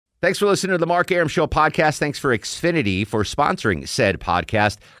Thanks for listening to the Mark Arum Show podcast. Thanks for Xfinity for sponsoring said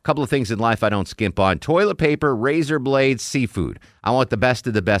podcast. A couple of things in life I don't skimp on. Toilet paper, razor blades, seafood. I want the best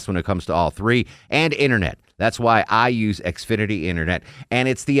of the best when it comes to all three. And internet. That's why I use Xfinity Internet. And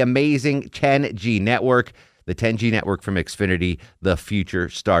it's the amazing 10G network. The 10G network from Xfinity. The future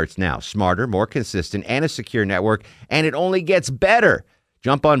starts now. Smarter, more consistent, and a secure network. And it only gets better.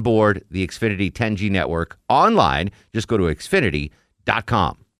 Jump on board the Xfinity 10G network online. Just go to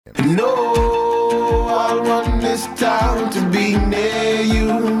Xfinity.com. No, I'll run this town to be near you.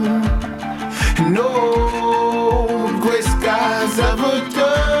 No gray skies ever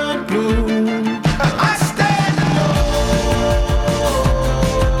turn blue. I stand alone.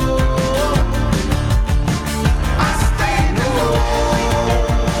 I stand alone.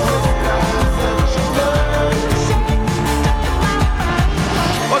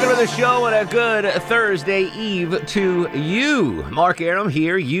 Welcome to the show and a good Thursday Eve to you. Mark Arum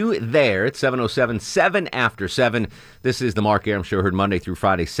here, you there. It's 7:07, 7 after 7. This is the Mark Arum Show, heard Monday through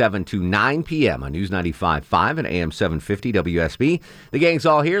Friday, 7 to 9 p.m. on News 95.5 and AM 750 WSB. The gang's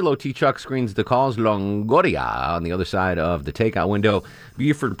all here. Low T Chuck screens the calls. Longoria on the other side of the takeout window.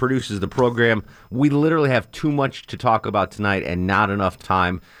 Buford produces the program. We literally have too much to talk about tonight and not enough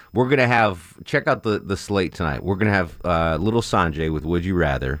time. We're going to have, check out the slate tonight. We're going to have Little Sanjay with Would You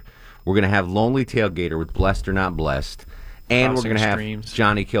Rather. We're going to have Lonely Tailgater with Blessed or Not Blessed. And we're going to have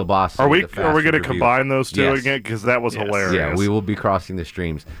Johnny Kilbasa. Are we going to combine those two again? Because that was hilarious. Yeah, we will be crossing the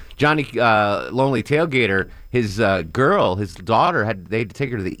streams. Johnny, Lonely Tailgater, his girl, his daughter, they had to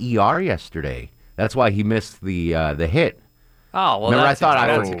take her to the ER yesterday. That's why he missed the hit. Oh, well, remember,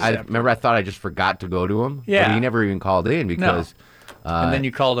 I thought I just forgot to go to him. Yeah, but he never even called in because. And then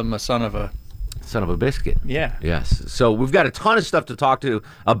you called him a son of a biscuit. Yeah. Yes. So we've got a ton of stuff to talk to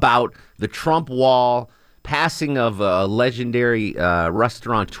about the Trump wall, passing of a legendary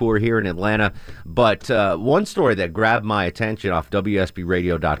restaurateur here in Atlanta. But one story that grabbed my attention off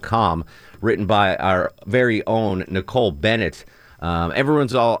WSBRadio.com, written by our very own Nicole Bennett.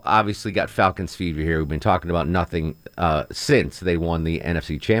 Everyone's all obviously got Falcons fever here. We've been talking about nothing since they won the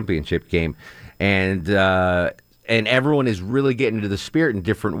NFC Championship game. And everyone is really getting into the spirit in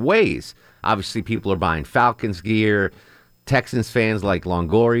different ways. Obviously, people are buying Falcons gear. Texans fans like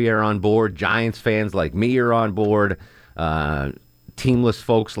Longoria are on board. Giants fans like me are on board. Teamless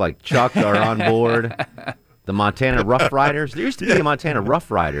folks like Chuck are on board. The Montana Rough Riders. There used to be a Montana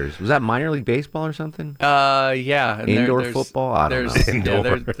Rough Riders. Was that minor league baseball or something? Yeah. And Indoor football? I don't know.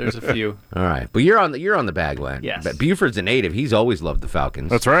 Yeah, there's a few. All right. But you're on the Bagland. Yes. But Buford's a native. He's always loved the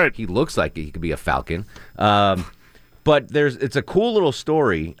Falcons. That's right. He looks like he could be a Falcon. But it's a cool little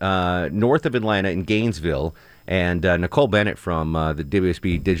story north of Atlanta in Gainesville. And Nicole Bennett from the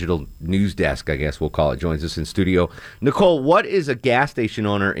WSB Digital News Desk, I guess we'll call it, joins us in studio. Nicole, what is a gas station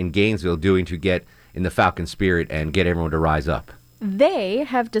owner in Gainesville doing to get in the Falcon spirit and get everyone to rise up? They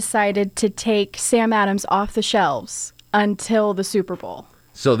have decided to take Sam Adams off the shelves until the Super Bowl.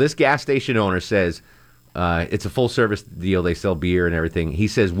 So this gas station owner says it's a full-service deal. They sell beer and everything. He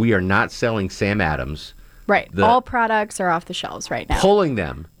says, we are not selling Sam Adams. Right. All products are off the shelves right now. Pulling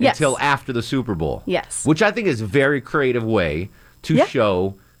them until after the Super Bowl. Yes. Which I think is a very creative way to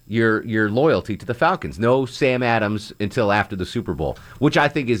show your loyalty to the Falcons. No Sam Adams until after the Super Bowl, which I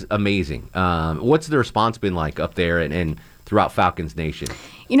think is amazing. What's the response been like up there and throughout Falcons Nation?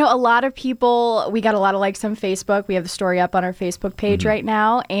 You know, a lot of people, we got a lot of likes on Facebook. We have the story up on our Facebook page right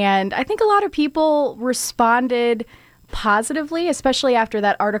now. And I think a lot of people responded positively, especially after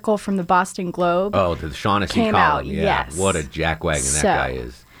that article from the Boston Globe. Oh, the Shaughnessy came column. out. Yeah. Yes. What a jackwagon that guy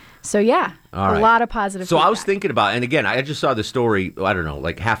is. So, yeah, a lot of positive feedback. I was thinking about, and again, I just saw the story, I don't know,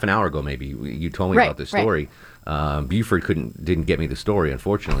 like half an hour ago maybe. You told me about this story. Buford didn't get me the story,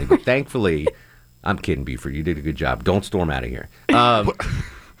 unfortunately. But thankfully, I'm kidding, Buford. You did a good job. Don't storm out of here. I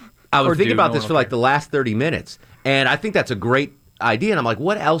was thinking about this for like the last 30 minutes. And I think that's a great idea. And I'm like,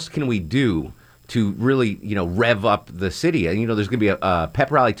 what else can we do to really, rev up the city? And, there's going to be a pep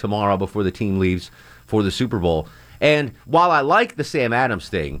rally tomorrow before the team leaves for the Super Bowl. And while I like the Sam Adams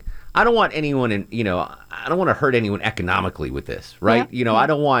thing, I don't want anyone I don't want to hurt anyone economically with this, right? Yeah. I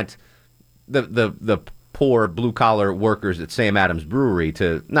don't want the poor blue-collar workers at Sam Adams Brewery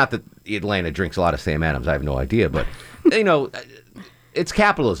to, not that Atlanta drinks a lot of Sam Adams, I have no idea, but, it's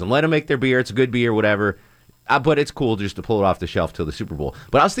capitalism. Let them make their beer. It's a good beer, whatever. But it's cool just to pull it off the shelf till the Super Bowl.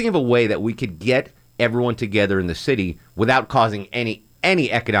 But I was thinking of a way that we could get everyone together in the city without causing any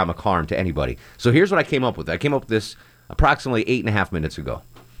economic harm to anybody. So here's what I came up with. I came up with this approximately 8.5 minutes ago.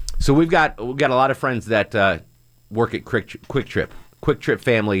 So we've got a lot of friends that work at Quick Trip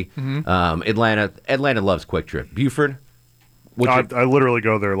family. Atlanta loves Quick Trip. Buford, I literally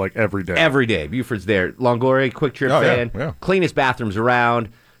go there like every day. Every day. Buford's there. Longoria, Quick Trip fan. Yeah. Cleanest bathrooms around.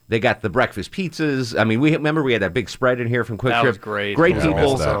 They got the breakfast pizzas. I mean, we had that big spread in here from Quick That Trip. was great. Great Yeah,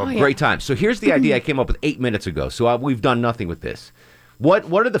 people. Great time. So here's the idea I came up with 8 minutes ago. So we've done nothing with this.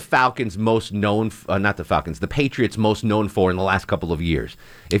 What are the Falcons most known? Not the Falcons. The Patriots most known for in the last couple of years.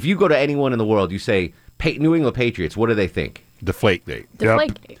 If you go to anyone in the world, you say New England Patriots. What do they think? Deflategate.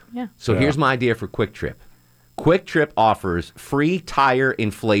 Deflategate. Yeah. So here's my idea for Quick Trip. Quick Trip offers free tire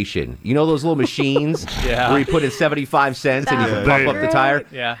inflation. You know those little machines where you put in 75 cents and you can pump up the tire?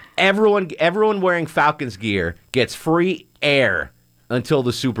 Yeah. Everyone wearing Falcons gear gets free air until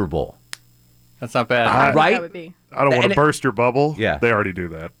the Super Bowl. That's not bad. Right? That would be. I don't want to burst your bubble. Yeah. They already do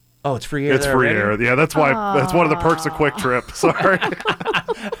that. Oh, it's free air. It's free air. Yeah, that's why. That's one of the perks of Quick Trip. Sorry.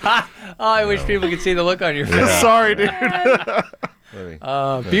 I wish people could see the look on your face. Sorry, dude.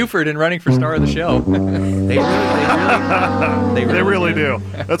 Buford and running for star of the show. They really do.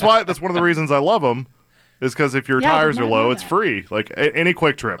 That's why. That's one of the reasons I love them. Is because if your tires are low, it's free. Like any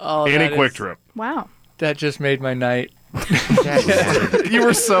Quick Trip. Any Quick Trip. Wow. That just made my night. You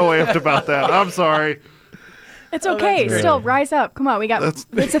were so amped about that. I'm sorry. It's okay. Still, rise up. Come on. We got.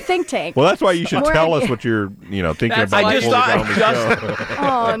 It's a think tank. Well, that's why you should More tell idea. us what you're, thinking That's about. why I before we go on the show.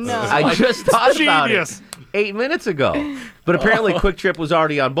 Oh no. I just thought about it Genius. 8 minutes ago. But apparently Quick Trip was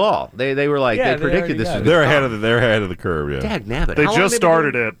already on ball. They were like, Yeah, they they predicted already this got was it. They're ahead of the curve. Yeah. Dag nabbit. They How long just have they been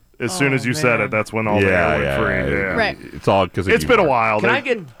started doing- it as soon as you said man. it. That's when all the air went free. Yeah. Right. It's all because It's been a while. Can I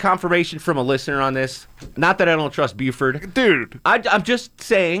get confirmation from a listener on this? Not that I don't trust Buford. Dude, I'm just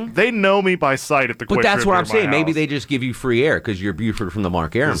saying. they know me by sight at the Quick But that's Trip what near I'm saying. my Maybe house. they just give you free air because you're Buford from the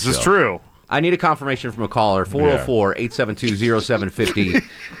Mark Aram This show. is true. I need a confirmation from a caller, 404-872-0750,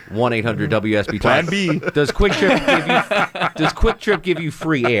 1-800-WSB. Plan B. Does Quick Trip give you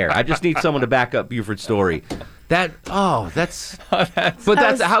free air? I just need someone to back up Buford's story. That's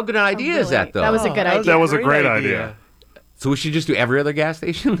how good an idea is that, though? That was a good idea. That was a great idea. So we should just do every other gas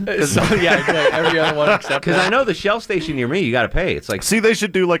station? So, yeah, every other one except Because I know the Shell station near me, you got to pay. It's like, See, they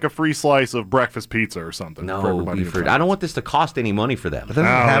should do like a free slice of breakfast pizza or something. for no, everybody Buford. to I don't want this to cost any money for them. It doesn't No,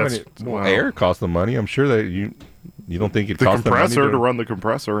 have that's- any well. air costs them money. I'm sure that you don't think it the costs them money compressor to run the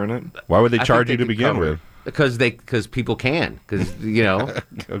compressor in it. Why would they I charge think you they to could begin cover with? it. Because people can. Because,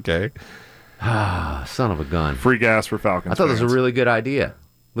 Okay. son of a gun. Free gas for Falcons. I thought this was fans. a really good idea.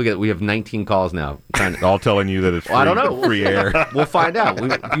 Look at we have 19 calls now. All telling you that it's free, Well, I don't know. free air. We'll find out.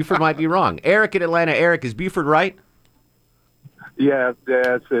 Buford might be wrong. Eric in Atlanta. Eric, is Buford right? Yeah,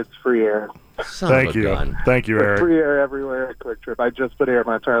 it's free air. Son Thank of a you. gun. Thank you, Eric. Free air everywhere at Quick Trip. I just put air in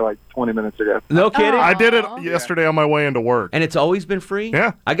my tire like 20 minutes ago. No kidding. I did it yesterday on my way into work. And it's always been free.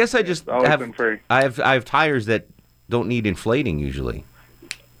 Yeah. I guess I just always have. been free. I have tires that don't need inflating usually,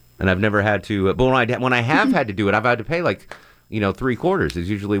 and I've never had to. But when I have had to do it, I've had to pay like, $0.75 is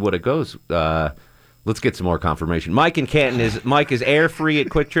usually what it goes. Let's get some more confirmation. Mike in Canton Mike is air free at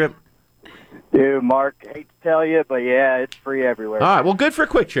Quick Trip. Dude, Mark, hate to tell you, but yeah, it's free everywhere. All right. Well, good for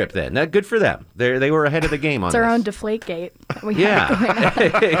Quick Trip then. Good for them. They were ahead of the game on It's our this. own Deflategate. We have it going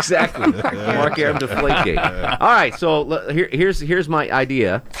on. Yeah, exactly. Mark Aram Deflategate. All right, so here's my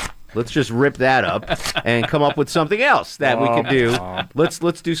idea. Let's just rip that up and come up with something else that we could do.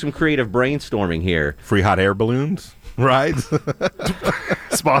 Let's do some creative brainstorming here. Free hot air balloons rides.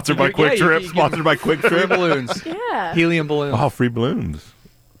 Sponsored by Quick Trip. Sponsored by Quick free Trip. balloons. Yeah. Helium balloons. Oh, free balloons.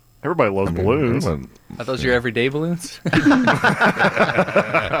 Everybody loves balloons. Are those your everyday balloons?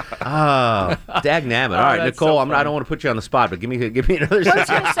 Dag nabbit. All right, that's Nicole, so I don't want to put you on the spot, but give me another. I was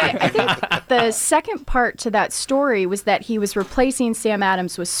going to say, I think the second part to that story was that he was replacing Sam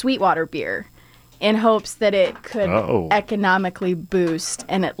Adams with Sweetwater beer in hopes that it could economically boost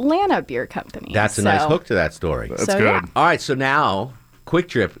an Atlanta beer company. That's a nice hook to that story. That's So, good. yeah. All right, so now Quick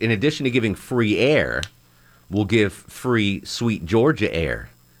Trip, in addition to giving free air, will give free Sweet Georgia air.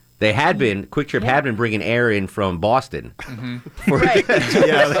 They had been Quick Trip had been bringing air in from Boston. Right.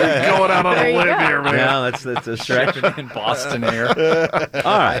 Going out on There a you limb go. here, man. Yeah, that's a stretch. In Boston air.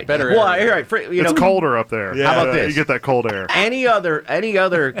 All right, Better Well, air. all right. It's colder up there. How about this? You get that cold air. Any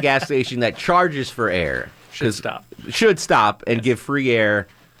other gas station that charges for air Should stop. should stop and give free air.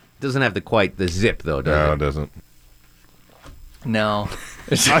 Doesn't have quite the zip though, does No, it? it doesn't. No.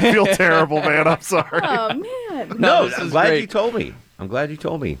 I feel terrible, man. I'm sorry. Oh, man. No, this I'm is glad great. you told me. I'm glad you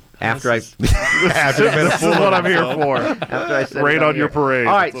told me. After I This is what I'm here for. said Rain it on your parade.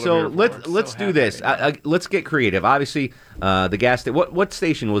 All right, That's so what I'm here let's do this. Let's get creative. Obviously, the gas station. What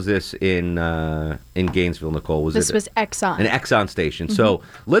station was this in Gainesville, Nicole? This was Exxon. An Exxon station. So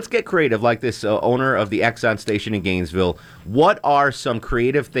let's get creative, like this owner of the Exxon station in Gainesville. What are some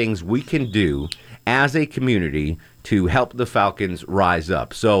creative things we can do as a community to help the Falcons rise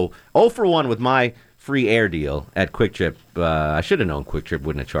up. So 0 for 1 with my free air deal at Quick Trip. I should have known Quick Trip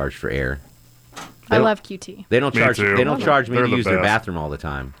wouldn't have charged for air. I love QT. They don't Me charge. too. They don't charge me They're to the use their best. bathroom all the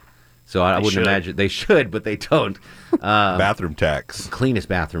time. So I wouldn't should. imagine they should, but they don't. Bathroom tax. Cleanest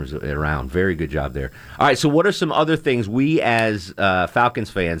bathrooms around. Very good job there. All right, so what are some other things we as Falcons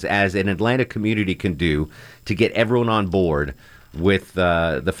fans, as an Atlanta community, can do to get everyone on board with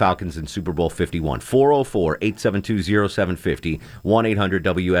the Falcons in Super Bowl 51? 404-872-0750,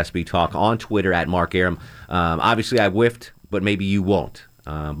 1-800-WSB-TALK, on Twitter at Mark Arum. Obviously, I whiffed, but maybe you won't.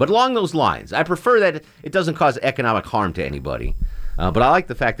 But along those lines, I prefer that it doesn't cause economic harm to anybody. But I like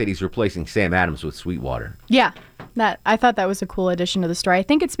the fact that he's replacing Sam Adams with Sweetwater. Yeah, I thought that was a cool addition to the story. I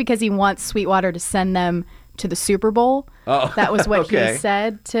think it's because he wants Sweetwater to send them to the Super Bowl. Oh, that was what okay. he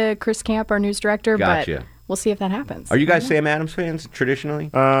said to Chris Camp, our news director. Gotcha. But we'll see if that happens. Are you guys Sam Adams fans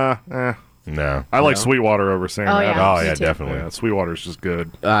traditionally? No. I like Sweetwater over Sam Oh, yeah. Adams. Oh, Me yeah, too. definitely. Yeah, Sweetwater's just good.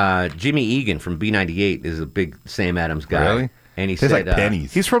 Jimmy Egan from B98 is a big Sam Adams guy. Really? And he Tastes said, like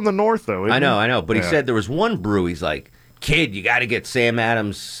pennies. He's from the north, though. Isn't I he? know. But he Yeah. said there was one brew. He's like, kid, you got to get Sam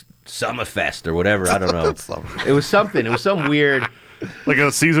Adams Summerfest or whatever. I don't know. It was something. It was some weird, Like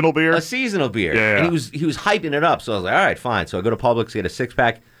a seasonal beer. a seasonal beer. Yeah, yeah. And he was hyping it up. So I was like, all right, fine. So I go to Publix, get a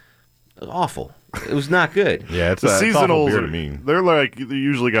 6-pack. It was awful. It was not good. Yeah, it's The a it's awful beer seasonals, to me. they're like, they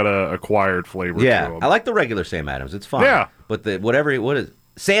usually got a acquired flavor to Yeah, them. I like the regular Sam Adams. It's fine. Yeah. But what is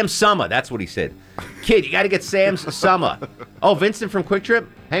Sam Summer? That's what he said. Kid, you got to get Sam's Summer. Oh, Vincent from Quick Trip?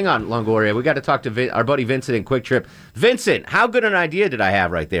 Hang on, Longoria. We got to talk to our buddy Vincent in Quick Trip. Vincent, how good an idea did I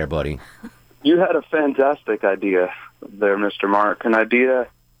have right there, buddy? You had a fantastic idea there, Mr. Mark. An idea,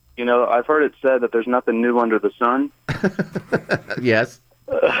 I've heard it said that there's nothing new under the sun. Yes.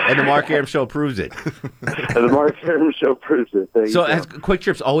 And the Mark Arum Show proves it. And the Mark Arum Show proves it. There you So go. has Quick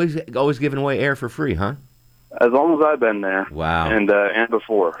Trip's always giving away air for free, huh? As long as I've been there. Wow. And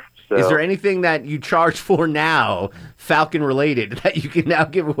before. So, Is there anything that you charge for now, Falcon related, that you can now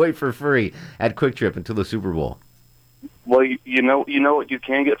give away for free at Quick Trip until the Super Bowl? Well, you know what you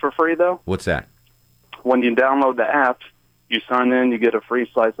can get for free, though? What's that? When you download the app, you sign in, you get a free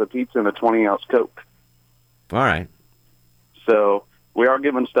slice of pizza and a 20-ounce Coke. All right. So we are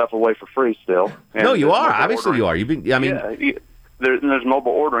giving stuff away for free still. And No, you there's are. mobile Obviously, you ordering. are. You've been. I mean, Yeah, there's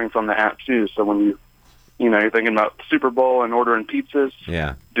mobile ordering from the app, too. So when you're thinking about Super Bowl and ordering pizzas,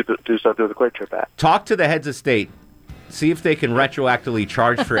 yeah. do stuff through the Quick Trip app. Talk to the heads of state. See if they can retroactively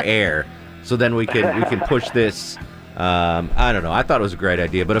charge for air, so then we can push this. I don't know. I thought it was a great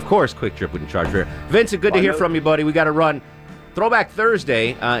idea, but of course, Quick Trip wouldn't charge for air. Vincent, good to hear from you, buddy. We got to run. Throwback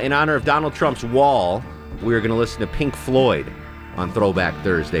Thursday in honor of Donald Trump's wall. We're going to listen to Pink Floyd on Throwback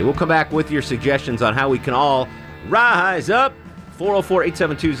Thursday. We'll come back with your suggestions on how we can all rise up.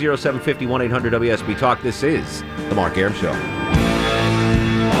 404-872-0750, 1-800-WSB-TALK. This is The Mark Arum Show.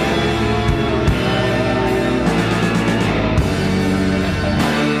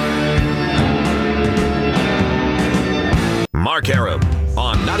 Mark Arum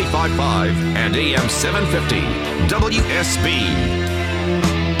on 95.5 and AM 750 WSB.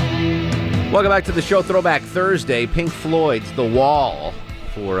 Welcome back to the show, Throwback Thursday. Pink Floyd's The Wall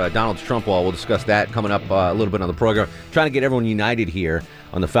for Donald's Trump wall. We'll discuss that coming up a little bit on the program. Trying to get everyone united here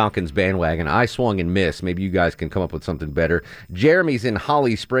on the Falcons bandwagon. I swung and missed. Maybe you guys can come up with something better. Jeremy's in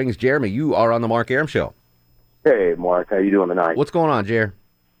Holly Springs. Jeremy, you are on the Mark Arum Show. Hey, Mark, how you doing tonight? What's going on, Jer?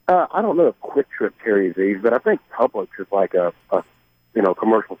 I don't know if Quick Trip carries these, but I think Publix is like a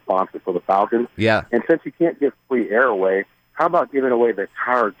commercial sponsor for the Falcons. Yeah. And since you can't give free air away, how about giving away the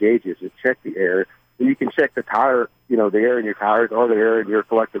tire gauges to check the air? And you can check the tire, the air in your tires or the air in your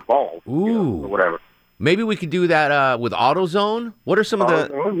collective balls. Ooh. Or whatever. Maybe we could do that with AutoZone. What are some of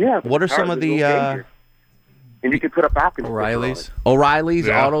the? What are some of the? And you can put a Falcon O'Reilly's. O'Reilly's,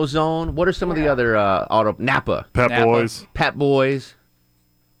 Yeah. AutoZone. What are some of the other Napa? Pep Napa. Boys. Pep Boys.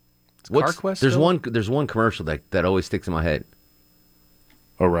 CarQuest There's still? there's one commercial that always sticks in my head.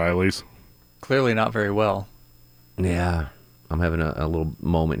 O'Reilly's. Clearly not very well. Yeah, I'm having a little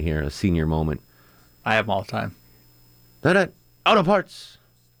moment here, a senior moment. I have them all the time. Da-da, Auto Parts.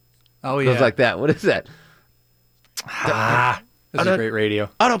 Oh, yeah. Goes like that. What is that? This is great radio.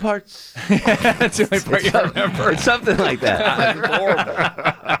 Auto Parts. That's the only part you remember. It's something like that. It's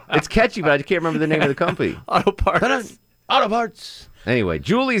horrible. It's catchy, but I can't remember the name of the company. Auto Da-da, parts. Auto Parts. Anyway,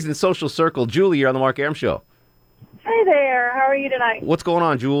 Julie's in Social Circle. Julie, you're on the Mark Arum Show. Hey there, how are you tonight? What's going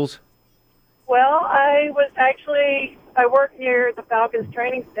on, Jules? Well, I work near the Falcons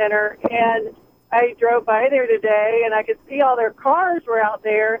Training Center, and I drove by there today, and I could see all their cars were out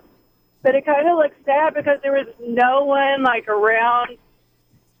there, but it kind of looked sad because there was no one, around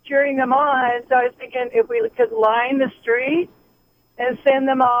cheering them on. So I was thinking if we could line the street and send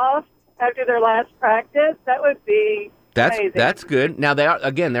them off after their last practice, that would be amazing. That's good. Now,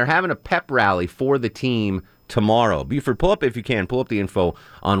 they're having a pep rally for the team tomorrow. Buford, pull up the info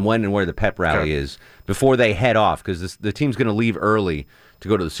on when and where the pep rally is before they head off, because the team's going to leave early to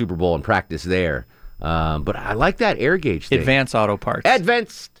go to the Super Bowl and practice there. But I like that air gauge thing. Advanced Auto Parts.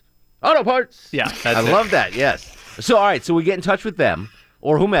 Advanced Auto Parts. Yeah, I love that, yes. So, all right, so we get in touch with them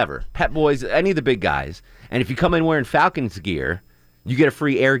or whomever, Pep Boys, any of the big guys, and if you come in wearing Falcons gear, you get a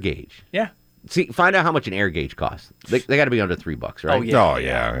free air gauge. Yeah. See, find out how much an air gauge costs. They got to be under $3, right? Oh,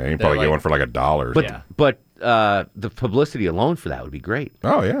 yeah. You probably get one for like $1. But the publicity alone for that would be great.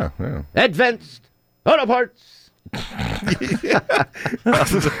 Oh, yeah. Advanced Auto Parts. They're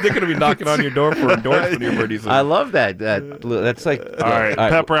going to be knocking on your door for endorsement pretty soon. I love that. That's like... All right.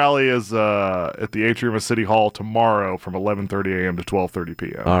 Pep rally is at the atrium of City Hall tomorrow from 11:30 a.m. to 12:30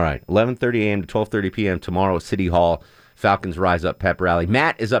 p.m. All right. 11:30 a.m. to 12:30 p.m. tomorrow at City Hall. Falcons Rise Up pep rally.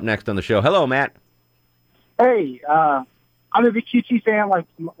 Matt is up next on the show. Hello, Matt. Hey, I'm a big QT fan like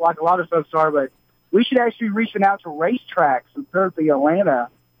a lot of folks are, but we should actually be reaching out to racetracks and serve the Atlanta.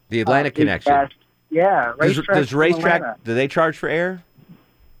 The Atlanta connection. Yeah. Does racetrack, do they charge for air?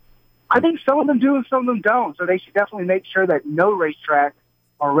 I think some of them do and some of them don't. So they should definitely make sure that no racetrack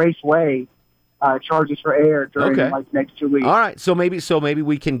or raceway charges for air during like the next 2 weeks. All right. So maybe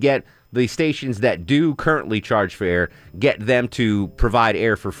we can get the stations that do currently charge for air, get them to provide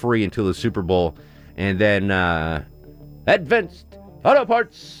air for free until the Super Bowl, and then Advanced Auto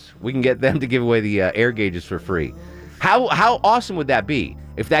Parts, we can get them to give away the air gauges for free. How awesome would that be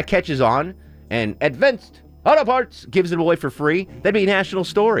if that catches on and Advanced Auto Parts gives it away for free? That'd be a national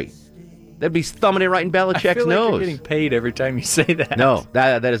story. They'd be thumbing it right in Belichick's I feel like nose. You're getting paid every time you say that. No,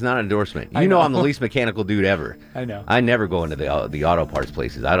 that is not an endorsement. You know I'm the least mechanical dude ever. I know. I never go into the auto parts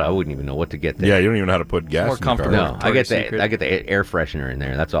places. I wouldn't even know what to get there. Yeah, you don't even know how to put gas in the car. No, I get the air freshener in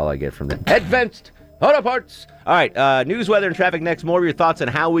there. That's all I get from them. Advanced Auto Parts. All right, news, weather, and traffic next. More of your thoughts on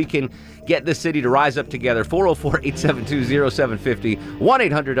how we can get the city to rise up together. 404-872-0750,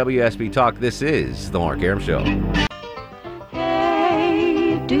 1-800-WSB-TALK. This is The Mark Arum Show.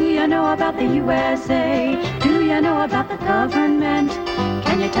 Do you know about the USA? Do you know about the government?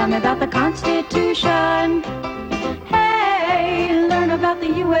 Can you tell me about the Constitution? Hey, learn about the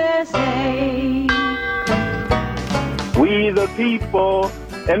USA. We the people,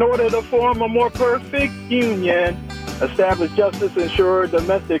 in order to form a more perfect union, establish justice, ensure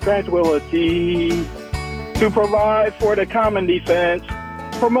domestic tranquility, to provide for the common defense,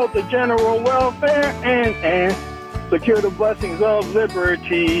 promote the general welfare, and secure the blessings of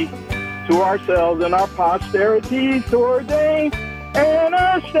liberty to ourselves and our posterity, to ordain and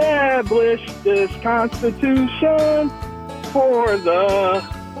establish this Constitution for the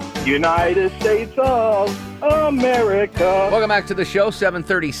United States of America. Welcome back to the show.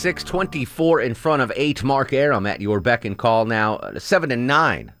 7:36, 24 in front of 8. Mark Arum at your beck and call now, 7 to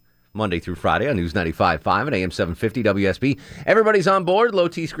 9. Monday through Friday on News 95.5 and AM 750 WSB. Everybody's on board. Low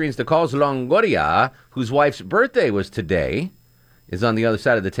T screens the calls. Longoria, whose wife's birthday was today, is on the other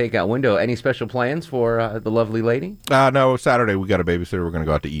side of the takeout window. Any special plans for the lovely lady? No, Saturday we got a babysitter. We're going to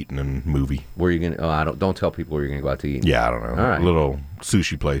go out to eat and then movie. Where are you going to? Don't tell people where you're going to go out to eat. Yeah, I don't know. All right. A little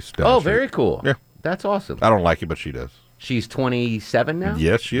sushi place down the street. Very cool. Yeah. That's awesome. I don't like it, but she does. She's 27 now?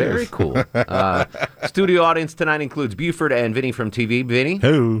 Yes, she is. Very cool. Studio audience tonight includes Buford and Vinny from TV. Vinny?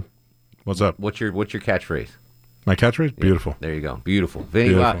 Hey. What's up? What's your catchphrase? My catchphrase? Beautiful. There you go. Beautiful.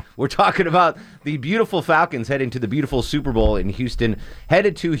 Vinny, we're talking about the beautiful Falcons heading to the beautiful Super Bowl in Houston.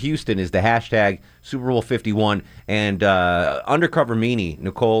 Headed to Houston is the hashtag Super Bowl 51. And Undercover Meanie,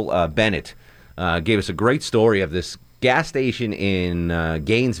 Nicole Bennett, gave us a great story of this gas station in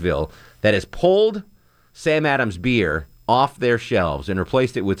Gainesville that has pulled Sam Adams beer off their shelves and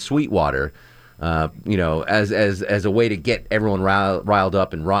replaced it with Sweetwater. As a way to get everyone riled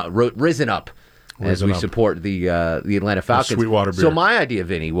up and risen up as we support the Atlanta Falcons. Sweetwater beer. So my idea,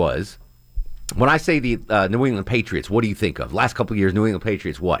 Vinny, was when I say the New England Patriots, what do you think of? Last couple of years, New England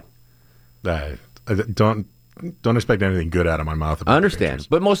Patriots, what? Don't expect anything good out of my mouth. I understand,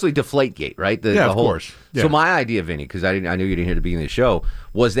 but mostly Deflategate, right? Of course. Yeah. So my idea, Vinny, because I knew you didn't hear the beginning of the show,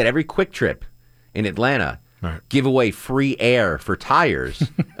 was that every Quick Trip in Atlanta give away free air for tires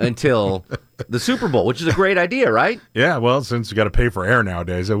until the Super Bowl, which is a great idea, right? Yeah, well, since you got to pay for air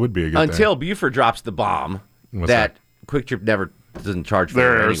nowadays, that would be a good thing. Until Buford drops the bomb that Quick Trip never doesn't charge for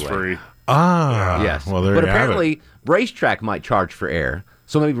air anyway. Free. Ah, yes. Well, there but you have apparently, it. Racetrack might charge for air,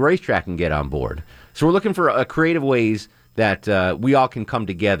 so maybe Racetrack can get on board. So we're looking for creative ways that we all can come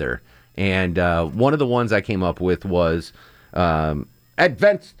together. And one of the ones I came up with was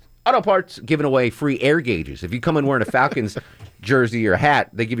Advanced Auto Parts giving away free air gauges. If you come in wearing a Falcons jersey or hat,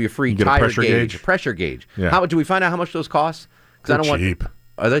 they give you a free tire gauge, pressure gauge. Yeah. How do we find out how much those cost? They're cheap.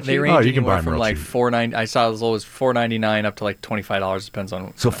 Are they cheap? They range you can buy them from real like cheap. $4.90. I saw as low as $4.99 up to like $25. Depends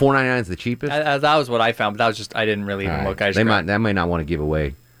on. So $4.99 is the cheapest. That was what I found, but that was just I didn't really even look. I just That may not want to give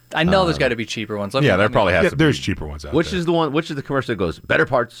away. I know there's got to be cheaper ones. There probably has to be. There's cheaper ones out Which there. is the one? Which is the commercial that goes better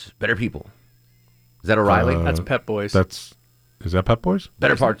parts, better people? Is that O'Reilly? That's Pep Boys. Is that Pep Boys?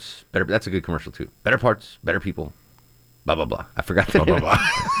 Better parts, better. That's a good commercial too. Better parts, better people. Blah blah blah. I forgot the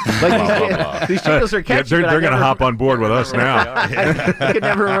name. These jingles are catchy. They're going to hop on board with us now. I could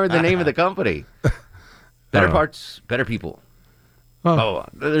never remember the name of the company. Better parts, better people. Oh,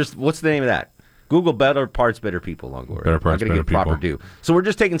 what's the name of that? Google better parts, better people. Longoria. Better parts, I'm going to give proper due. So we're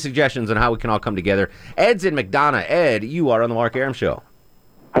just taking suggestions on how we can all come together. Ed's in McDonough. Ed, you are on the Mark Arum Show.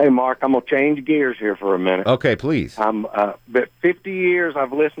 Hey, Mark, I'm going to change gears here for a minute. Okay, please. But 50 years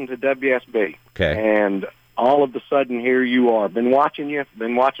I've listened to WSB. Okay. And all of a sudden, here you are. Been watching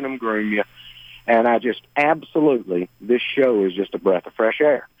them groom you. And I just absolutely, this show is just a breath of fresh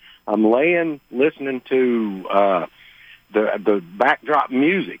air. I'm listening to the backdrop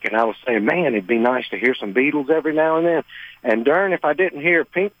music, and I was saying, man, it'd be nice to hear some Beatles every now and then. And darn if I didn't hear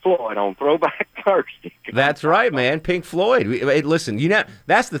Pink Floyd on Throwback Thursday. That's right, man. Pink Floyd. Listen,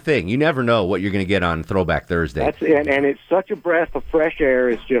 that's the thing. You never know what you're going to get on Throwback Thursday. That's it, and it's such a breath of fresh air.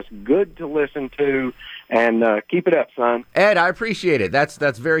 It's just good to listen to, and keep it up, son. Ed, I appreciate it. That's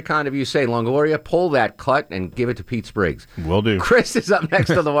very kind of you. Say, Longoria, pull that cut and give it to Pete Spriggs. Will do. Chris is up next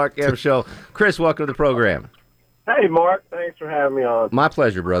on the Mark Arum Show. Chris, welcome to the program. Hey, Mark. Thanks for having me on. My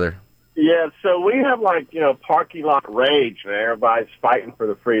pleasure, brother. Yeah, so we have, parking lot rage, man. Everybody's fighting for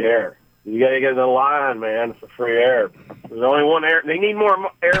the free air. You got to get in the line, man, for free air. There's only one air. They need more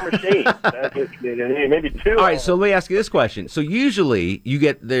air machines. That's it. Maybe two. All right, so let me ask you this question. So usually you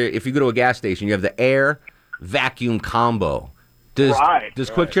get if you go to a gas station, you have the air vacuum combo. Does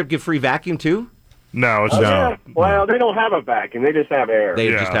Quick Trip give free vacuum too? No, it's yeah. Well, they don't have a vacuum. They just have air.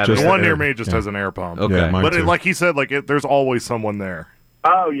 They just have the air. one near me just has an air pump. Okay. Yeah, but like he said, there's always someone there.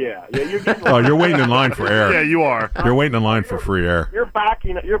 Oh yeah, you're getting. You're waiting in line for air. Yeah, you are. You're waiting in line for free air. You're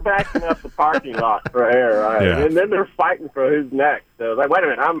backing up the parking lot for air, right? Yeah. And then they're fighting for who's next. So wait a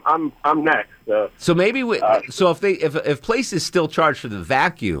minute, I'm next. So maybe if places still charge for the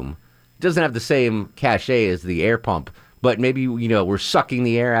vacuum, it doesn't have the same cachet as the air pump. But maybe we're sucking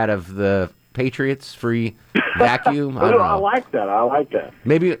the air out of the Patriots free vacuum. I don't know. I like that.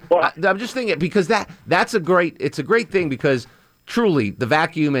 Maybe I'm just thinking because it's a great thing because. Truly, the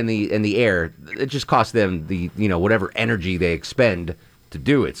vacuum and the air, it just costs them the whatever energy they expend to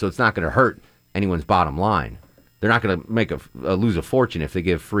do it. So it's not going to hurt anyone's bottom line. They're not going to make lose a fortune if they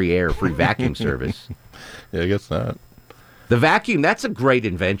give free air, free vacuum service. Yeah, I guess not. The vacuum, that's a great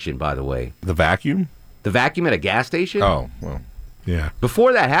invention, by the way. The vacuum? The vacuum at a gas station? Oh, well, yeah.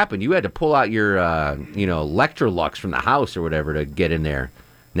 Before that happened, you had to pull out your Electrolux from the house or whatever to get in there.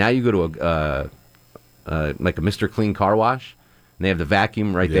 Now you go to a Mr. Clean car wash. And they have the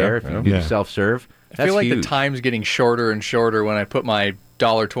vacuum right there if you do self-serve. I feel like huge. the time's getting shorter and shorter when I put my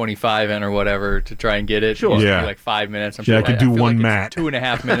 $1.25 in or whatever to try and get it. Sure. It used to Yeah. be like 5 minutes. I could do one mat.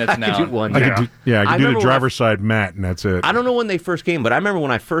 2.5 minutes now. I could do one. I could do the driver's side mat, and that's it. I don't know when they first came, but I remember when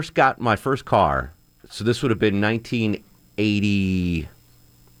I first got my first car. So this would have been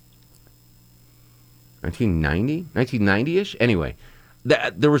 1990-ish. Anyway,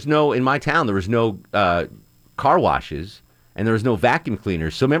 there was in my town, there was no car washes. And there was no vacuum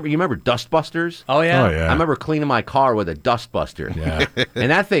cleaners. So you remember Dustbusters? Oh yeah. Oh, yeah. I remember cleaning my car with a Dustbuster. Yeah.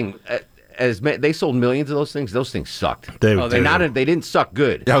 And that thing, they sold millions of those things. Those things sucked. They didn't suck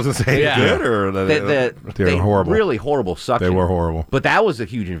good. I was going to say good or they were horrible. Really horrible suction. They were horrible. But that was a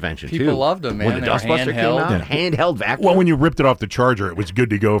huge invention too. People loved them, man. When the Dustbuster came out, handheld vacuum. Well, when you ripped it off the charger, it was good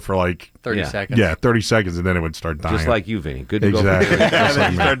to go for 30 seconds. Yeah, 30 seconds, and then it would start dying. Just like you, Vinny. Good to go. Exactly. Just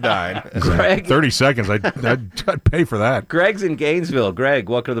like you start dying. Greg, 30 seconds. I'd pay for that. Greg's in Gainesville. Greg,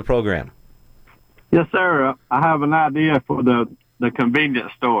 welcome to the program. Yes, sir. I have an idea for the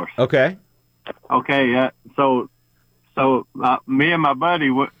convenience stores. Okay. Okay. So me and my buddy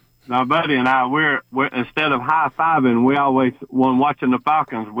and I, we're instead of high fiving, we always, when watching the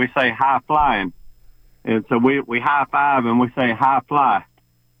Falcons, we say high flying, and so we high five and we say high fly.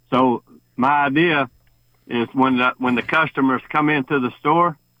 So my idea is when the customers come into the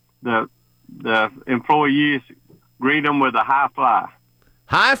store, the employees greet them with a high fly.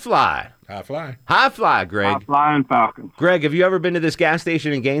 High fly. High fly. High fly, Greg. High flying Falcons. Greg, have you ever been to this gas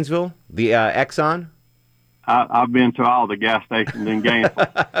station in Gainesville, the Exxon? I've been to all the gas stations in Gainesville.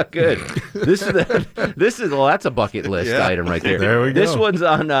 Good. This is well, that's a bucket list item right there. There we go. This one's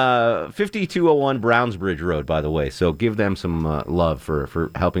on 5201 Brownsbridge Road, by the way. So give them some love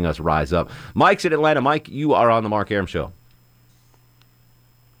for helping us rise up. Mike's in Atlanta. Mike, you are on the Mark Arum Show.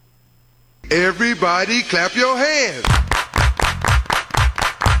 Everybody clap your hands.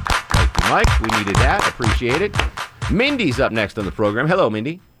 Thank you, Mike. We needed that. Appreciate it. Mindy's up next on the program. Hello,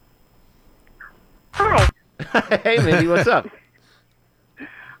 Mindy. Hi. Hey, Mindy, what's up?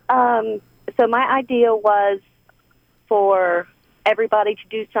 So my idea was for everybody to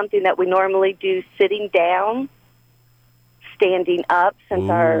do something that we normally do sitting down, standing up, since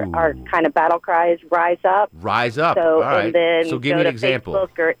our kind of battle cry is rise up. Rise up. So, all right. and then so give go me to an example.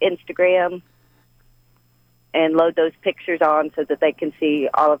 Facebook or Instagram and load those pictures on so that they can see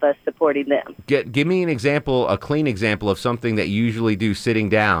all of us supporting them. Give me an example, a clean example of something that you usually do sitting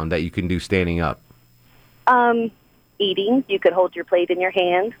down that you can do standing up. Eating, you could hold your plate in your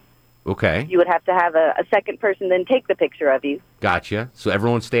hand. Okay. You would have to have a second person then take the picture of you. Gotcha. So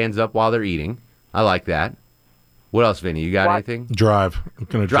everyone stands up while they're eating. I like that. What else, Vinny? You got anything? Drive. I'm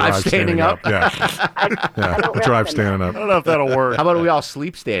going to drive standing up? Yeah. Drive standing up. I don't know if that'll work. How about we all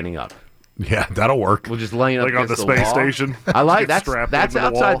sleep standing up? Yeah, that'll work. We'll just laying up Like on against the space wall. station. I like Get that's strapped that's into the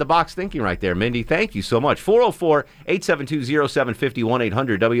outside wall. the box thinking right there, Mindy. Thank you so much. 404-872-0750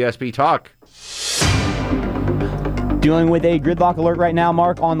 1-800-WSB Talk. Dealing with a gridlock alert right now,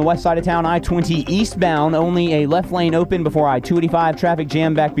 Mark, on the west side of town, I-20 eastbound. Only a left lane open before I-285. Traffic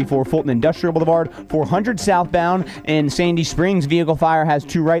jam back before Fulton Industrial Boulevard. 400 southbound in Sandy Springs. Vehicle fire has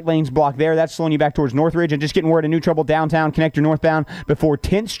 2 right lanes blocked there. That's slowing you back towards Northridge. And just getting word of new trouble downtown connector northbound before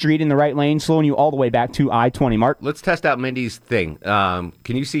 10th Street in the right lane, slowing you all the way back to I-20, Mark. Let's test out Mindy's thing.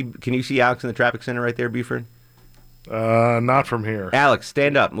 Can you see Alex in the traffic center right there, Buford? Not from here. Alex,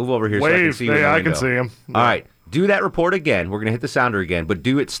 stand up. Move over here so I can Wave. see you. Yeah, in the I can window. see him. All right. Do that report again. We're going to hit the sounder again, but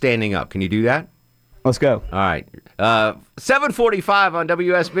do it standing up. Can you do that? Let's go. All right. 7:45 on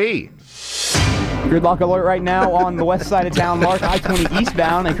WSB. Gridlock alert right now on the west side of town, Mark. I-20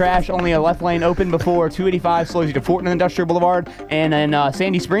 eastbound. A crash, only a left lane open before 285 slows you to Fulton Industrial Boulevard. And in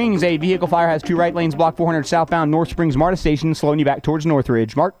Sandy Springs, a vehicle fire has 2 right lanes blocked 400 southbound North Springs MARTA station, slowing you back towards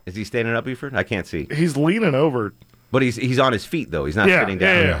Northridge. Mark? Is he standing up, Buford? I can't see. He's leaning over. But he's on his feet, though. He's not sitting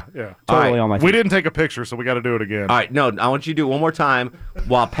down. Yeah. Totally on my feet. We didn't take a picture, so we got to do it again. All right, no, I want you to do it one more time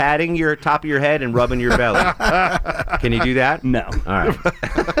while patting your top of your head and rubbing your belly. Can you do that? No. All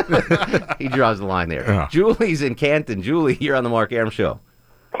right. He draws the line there. Yeah. Julie's in Canton. Julie, you're on the Mark Arum Show.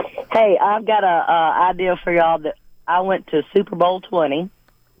 Hey, I've got a idea for y'all. That I went to Super Bowl 20,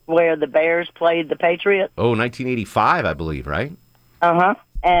 where the Bears played the Patriots. Oh, 1985, I believe, right? Uh-huh.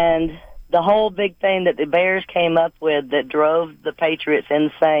 And the whole big thing that the Bears came up with that drove the Patriots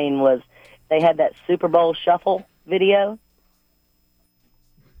insane was they had that Super Bowl shuffle video.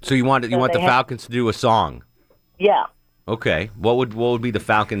 So you want the Falcons to do a song? Yeah. Okay. What would be the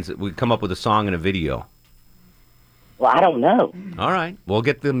Falcons? We come up with a song and a video. Well, I don't know. All right. We'll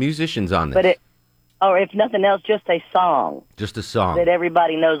get the musicians on this. But or if nothing else, just a song Just a song. that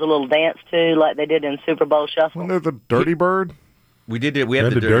everybody knows a little dance to, like they did in Super Bowl Shuffle. Wasn't there the Dirty Bird? We did it. We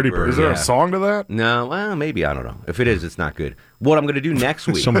have the Dirty Bird. Is there a song to that? No, well, maybe. I don't know. If it is, it's not good. What I'm going to do next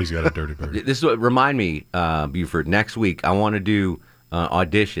week. Somebody's got a Dirty Bird. This is what remind me, Buford. Next week, I want to do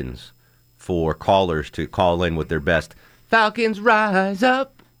auditions for callers to call in with their best Falcons Rise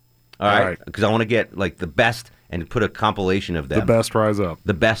Up. All right, because I want to get like the best and put a compilation of them. The best rise up.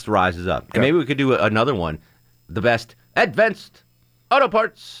 The best rises up, and maybe we could do another one. The best advanced auto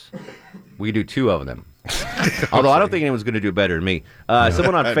parts. We could do 2 of them. Although I don't think anyone's going to do better than me.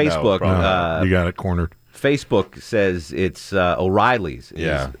 Someone on Facebook, you got it cornered. Facebook says it's O'Reilly's.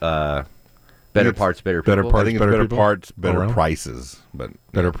 Better parts, better people. Better parts, I think it's better better people? parts, better Oh, really? prices, but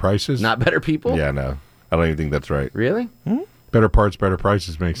Better prices? Not better people. yeah, no, I don't even think that's right. Really? Better parts, better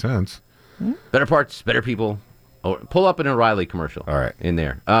prices makes sense. Better parts, better people. Oh, pull up an O'Reilly commercial. All right, in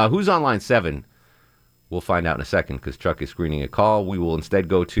there. Who's on line 7? We'll find out in a second because Chuck is screening a call. We will instead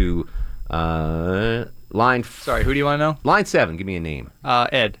go to line. Sorry, who do you want to know? Line 7. Give me a name.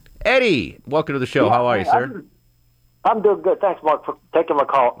 Ed. Eddie, welcome to the show. How are you, sir? I'm doing good. Thanks, Mark, for taking my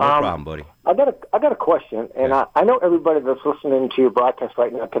call. No problem, buddy. I got a question, and I know everybody that's listening to your broadcast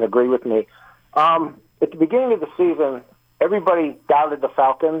right now can agree with me. At the beginning of the season, everybody doubted the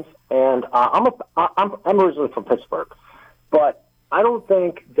Falcons, and I'm originally from Pittsburgh, but I don't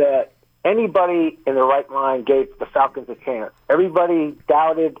think that anybody in their right mind gave the Falcons a chance. Everybody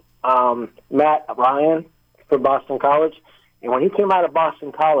doubted Matt Ryan from Boston College, and when he came out of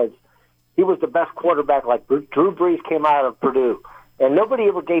Boston College, he was the best quarterback, like Drew Brees came out of Purdue, and nobody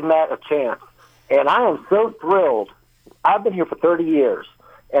ever gave Matt a chance. And I am so thrilled. I've been here for 30 years,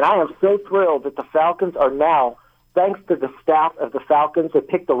 and I am so thrilled that the Falcons are now, thanks to the staff of the Falcons, they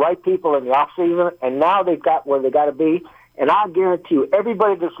picked the right people in the offseason, and now they've got where they got to be. And I guarantee you,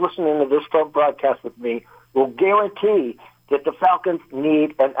 everybody that's listening to this broadcast with me will guarantee that the Falcons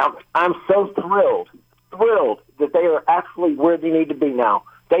need, and I'm so thrilled that they are actually where they need to be now.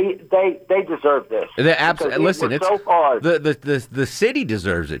 They deserve this. Listen, it's so far. The city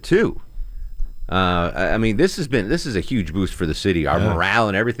deserves it too. I mean, this is a huge boost for the city, our morale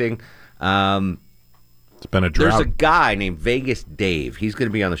and everything. It's been a drought. There's a guy named Vegas Dave. He's going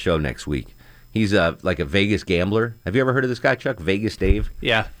to be on the show next week. He's like a Vegas gambler. Have you ever heard of this guy, Chuck? Vegas Dave?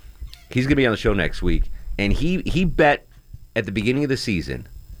 Yeah. He's going to be on the show next week. And he bet at the beginning of the season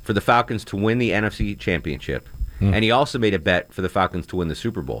for the Falcons to win the NFC Championship. And he also made a bet for the Falcons to win the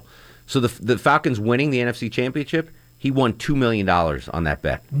Super Bowl. So the Falcons winning the NFC Championship, he won $2 million on that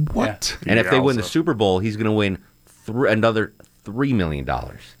bet. What? And if they win the Super Bowl, he's going to win another $3 million.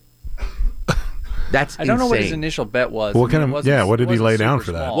 That's I don't know what his insane. initial bet was. What kind of? Yeah, what did he lay down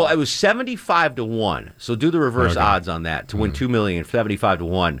for that? small. Well, it was 75-1. So do the reverse odds on that to win $2 million,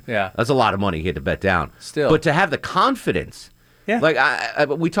 75-1. Yeah, that's a lot of money he had to bet down. Still, but to have the confidence, like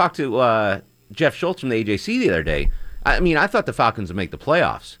we talked to Jeff Schultz from the AJC the other day. I mean, I thought the Falcons would make the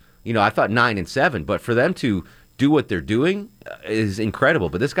playoffs. You know, I thought 9-7, but for them to do what they're doing is incredible.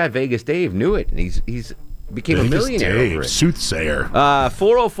 But this guy Vegas Dave knew it, and he's became a millionaire over it. Soothsayer.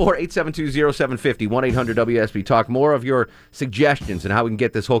 404-872-0750, 1-800-WSB Talk. More of your suggestions and how we can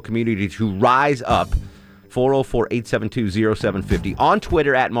get this whole community to rise up. 404-872-0750. On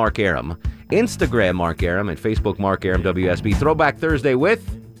Twitter at Mark Arum, Instagram Mark Arum, and Facebook Mark Arum WSB. Throwback Thursday with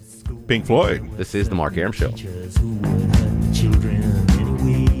Pink Floyd. This is the Mark Arum Show.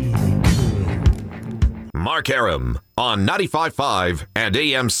 Mark Arum on 95.5 and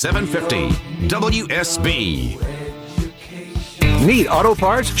AM 750 WSB. Need auto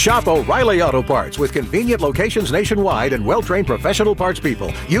parts? Shop O'Reilly Auto Parts. With convenient locations nationwide and well-trained professional parts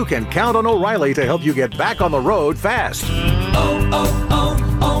people, you can count on O'Reilly to help you get back on the road fast.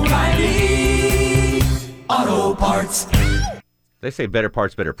 O'Reilly Auto Parts. They say better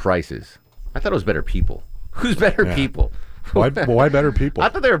parts, better prices. I thought it was better people. Who's better people? Why better people? I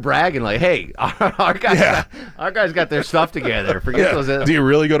thought they were bragging like, hey, our guys got their stuff together. Forget those. Do you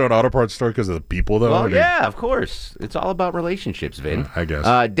really go to an auto parts store because of the people, though? Well, yeah, of course. It's all about relationships, Vin. I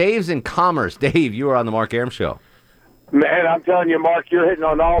guess. Dave's in Commerce. Dave, you are on the Mark Arum Show. Man, I'm telling you, Mark, you're hitting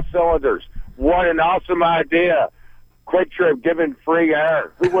on all cylinders. What an awesome idea. Quick Trip giving free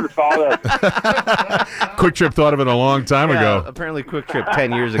air. Who would have thought of it? Quick Trip thought of it a long time ago. Apparently Quick Trip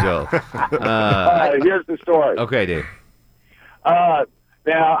 10 years ago. Here's the story. Okay, Dave.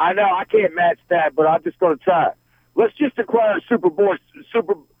 Now, I know I can't match that, but I'm just going to try. Let's just declare Super Bowl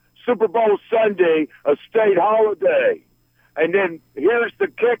Sunday a state holiday. And then here's the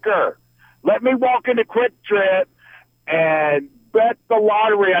kicker. Let me walk into Quick Trip and bet the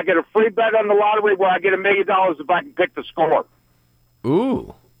lottery. I get a free bet on the lottery where I get $1 million if I can pick the score.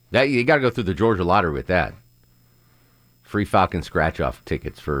 Ooh. You got to go through the Georgia lottery with that. Free Falcon scratch-off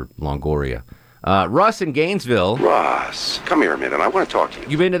tickets for Longoria. Russ in Gainesville. Russ, come here a minute. I want to talk to you.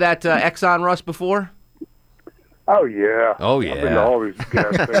 You been to that Exxon, Russ, before? Oh, yeah. Oh, yeah. I've been to all these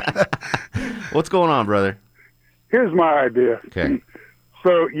gas stations. What's going on, brother? Here's my idea. Okay.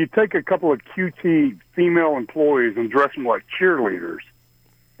 So you take a couple of QT female employees and dress them like cheerleaders,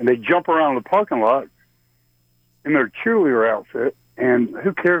 and they jump around the parking lot in their cheerleader outfit, and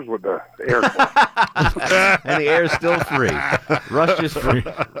who cares what the air And the air is still free.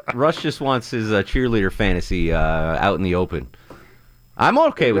 Russ just wants his cheerleader fantasy out in the open. I'm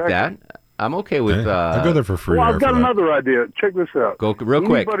okay with that. I'm okay with... I'll go there for free. Well, I've got another idea. Check this out. Go real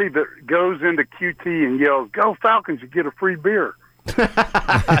quick. Anybody that goes into QT and yells, "Go Falcons," you get a free beer.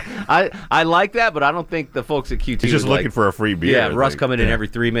 I like that, but I don't think the folks at QT He's just looking for a free beer. Yeah, Russ coming in every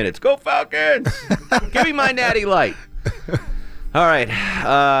 3 minutes. Go Falcons! Give me my Natty Light. All right.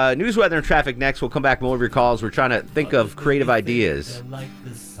 News, weather, and traffic next. We'll come back with more of your calls. We're trying to think of creative ideas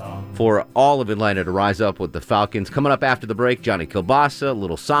for all of Atlanta to rise up with the Falcons. Coming up after the break, Johnny Kilbasa,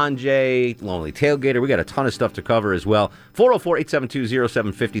 Little Sanjay, Lonely Tailgater. We got a ton of stuff to cover as well.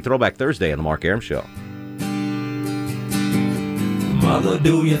 404-872-0750. Throwback Thursday on the Mark Arum Show. Mother,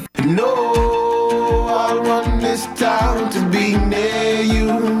 do you know I run this town to be near you?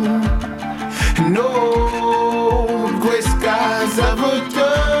 No gray skies ever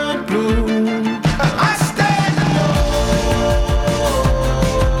turn blue. I stand alone.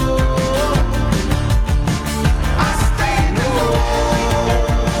 I stand alone.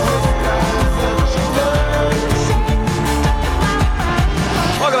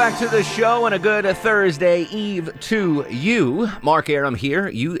 Welcome back to the show and a good Thursday Eve to you. Mark Arum here,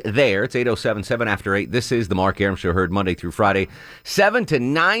 you there. It's 8:07 after 8. This is the Mark Arum Show, heard Monday through Friday, 7 to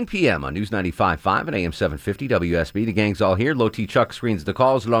 9 p.m. on News 95.5 and AM 750 WSB. The gang's all here. Low T Chuck screens the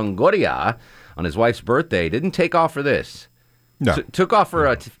calls. Longoria, on his wife's birthday, didn't take off for this. No. Took off for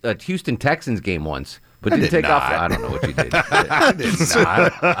a Houston Texans game once. But didn't take off. I don't know what you did. I did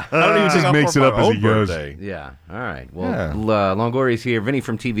not. I don't even just makes it up as he goes. Yeah. All right. Well, Longoria's here. Vinny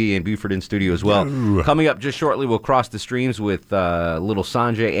from TV and Buford in studio as well. Ooh. Coming up just shortly, we'll cross the streams with little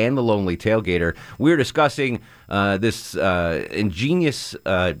Sanjay and the Lonely Tailgater. We're discussing this ingenious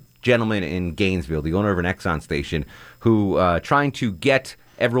gentleman in Gainesville, the owner of an Exxon station, who trying to get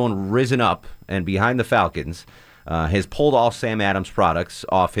everyone risen up and behind the Falcons, has pulled all Sam Adams products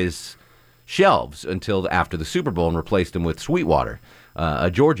off his shelves until after the Super Bowl and replaced them with Sweetwater, a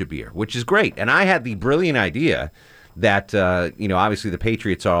Georgia beer, which is great. And I had the brilliant idea that, obviously the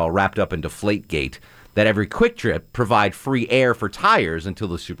Patriots are all wrapped up in Deflategate, that every Quick Trip provide free air for tires until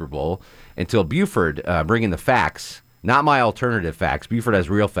the Super Bowl, until Buford, bring in the facts, not my alternative facts. Buford has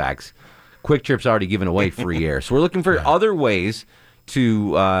real facts. Quick Trip's already given away free air. So we're looking for other ways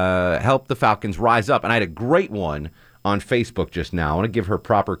to help the Falcons rise up. And I had a great one on Facebook just now. I want to give her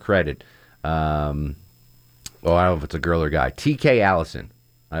proper credit. I don't know if it's a girl or guy. TK Allison.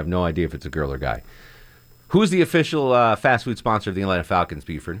 I have no idea if it's a girl or guy. Who's the official fast food sponsor of the Atlanta Falcons,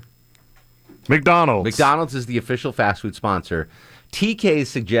 Buford? McDonald's. McDonald's is the official fast food sponsor. TK's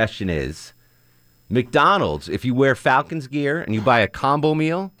suggestion is McDonald's, if you wear Falcons gear and you buy a combo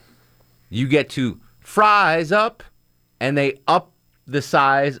meal, you get to fries up, and they up the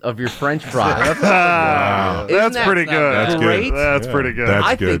size of your French fries. Wow. That's pretty good. That's great. That's pretty good.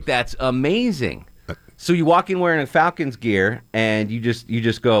 I think that's amazing. So you walk in wearing a Falcons gear, and you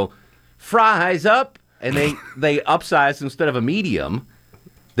just go fries up, and they upsize instead of a medium.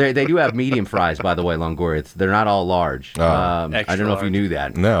 They do have medium fries, by the way, Longoria. They're not all large. I don't know if you knew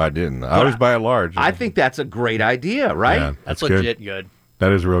that. No, I didn't. I always buy a large. I think that's a great idea, right? Yeah, that's legit good.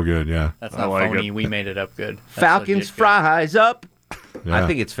 That is real good, yeah. That's not phony. We made it up good. That's Falcons fries up. Yeah. I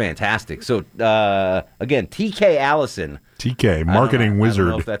think it's fantastic. So, again, TK Allison. TK, marketing wizard. I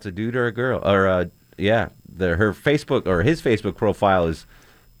don't know if that's a dude or a girl. Or, her Facebook or his Facebook profile is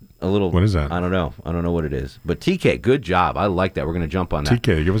a little. What is that? I don't know. I don't know what it is. But TK, good job. I like that. We're going to jump on that.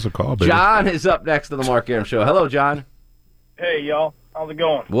 TK, give us a call, baby. John is up next to the Mark Arum Show. Hello, John. Hey, y'all. How's it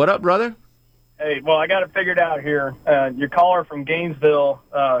going? What up, brother? Hey, well, I got it figured out here. Your caller from Gainesville,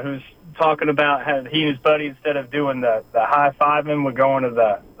 who's talking about how he and his buddy, instead of doing the high-fiving, were going to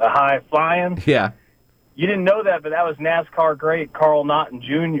the high-flying. Yeah. You didn't know that, but that was NASCAR great Carl Naughton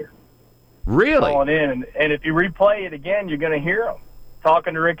Jr. Really? Calling in. And if you replay it again, you're going to hear him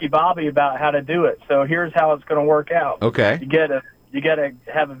talking to Ricky Bobby about how to do it. So here's how it's going to work out. Okay. You got to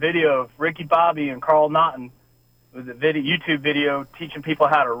have a video of Ricky Bobby and Carl Naughton with a YouTube video teaching people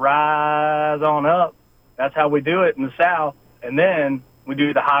how to rise on up. That's how we do it in the South. And then we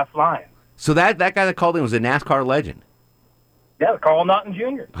do the high flying. So that guy that called in was a NASCAR legend. Yeah, Carl Naughton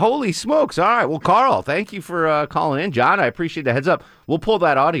Jr. Holy smokes. All right. Well, Carl, thank you for calling in. John, I appreciate the heads up. We'll pull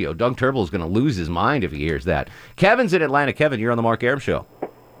that audio. Doug Turnbull is going to lose his mind if he hears that. Kevin's in Atlanta. Kevin, you're on the Mark Arum Show.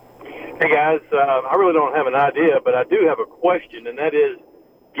 Hey, guys. I really don't have an idea, but I do have a question, and that is,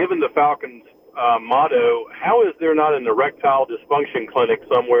 given the Falcons' motto, how is there not an erectile dysfunction clinic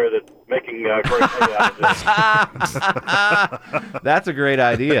somewhere that's making great hay out of this? That's a great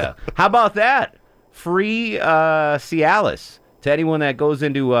idea. How about that? Free Cialis to anyone that goes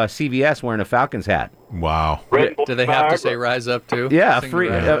into CVS wearing a Falcons hat. Wow. Do they have to say rise up, too? Yeah, free.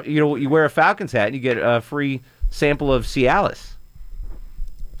 You wear a Falcons hat and you get a free sample of Cialis.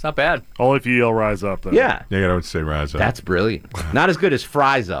 It's not bad. Only if you yell rise up, though. Yeah. Yeah, I would say rise up. That's brilliant. Not as good as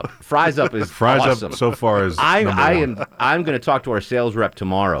fries up. Fries up is Fries awesome. up so far is I'm going to talk to our sales rep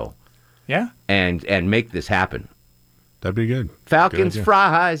tomorrow. Yeah. And make this happen. That'd be good. Falcons good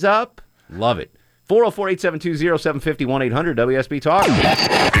fries up. Love it. 404-872-0750 1-800-WSB Talk.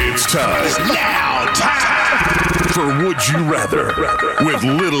 It's time. Now time for Would You Rather with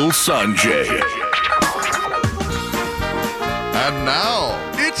Little Sanjay. And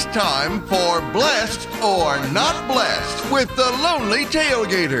now, it's time for Blessed or Not Blessed with the Lonely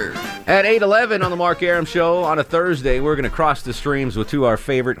Tailgater. At 8:11 on the Mark Arum Show on a Thursday, we're going to cross the streams with two of our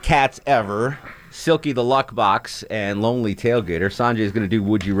favorite cats ever, Silky the Luck Box and Lonely Tailgater. Sanjay is going to do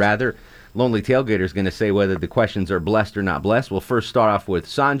Would You Rather. Lonely Tailgater is going to say whether the questions are blessed or not blessed. We'll first start off with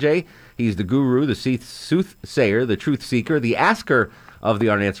Sanjay. He's the guru, the soothsayer, the truth seeker, the asker of the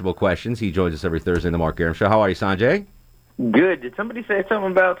unanswerable questions. He joins us every Thursday in the Mark Arum Show. How are you, Sanjay? Good. Did somebody say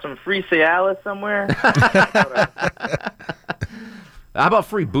something about some free Cialis somewhere? How about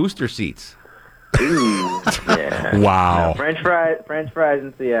free booster seats? Ooh, yeah. Wow. No, French fries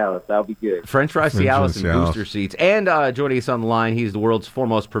in Cialis. That'll be good. French fries, French Cialis, fries, and Cialis. booster seats. And joining us on the line, he's the world's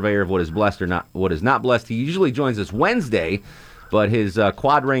foremost purveyor of what is blessed or not, what is not blessed. He usually joins us Wednesday, but his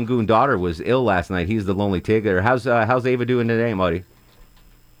quad Rangoon daughter was ill last night. He's the lonely tailgater. How's Ava doing today, Marty?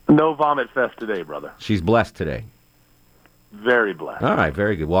 No vomit fest today, brother. She's blessed today. Very blessed. All right,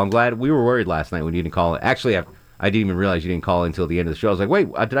 very good. Well, I'm glad. We were worried last night when you didn't call it. Actually, I didn't even realize you didn't call until the end of the show. I was like, wait,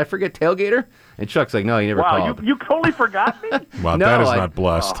 did I forget tailgater? And Chuck's like, no, you never Wow, called. you totally forgot me? Wow, No, that is I- not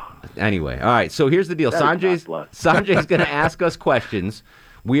blessed. Anyway, all right, so here's the deal. That is Sanjay's going to ask us questions.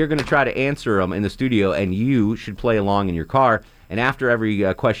 We are going to try to answer them in the studio, and you should play along in your car. And after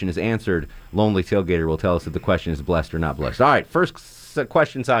every question is answered, Lonely Tailgater will tell us if the question is blessed or not blessed. All right, first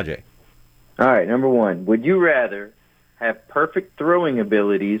question, Sanjay. All right, number one. Would you rather have perfect throwing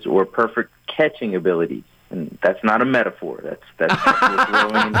abilities or perfect catching abilities? And that's not a metaphor. That's actual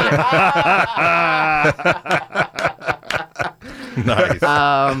throwing and catching. Nice.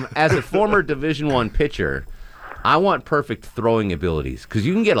 As a former Division I pitcher, I want perfect throwing abilities because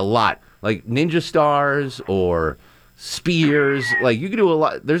you can get a lot, like ninja stars or spears. Like you could do a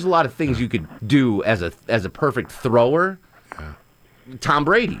lot. There's a lot of things you could do as a perfect thrower. Tom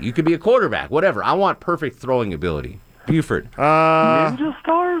Brady, you could be a quarterback, whatever. I want perfect throwing ability. Buford, Ninja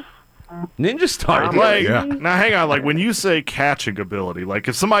stars? ninja stars. Like, Yeah. now hang on. Like when you say catching ability, like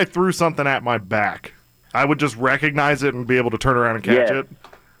if somebody threw something at my back, I would just recognize it and be able to turn around and catch Yeah. it.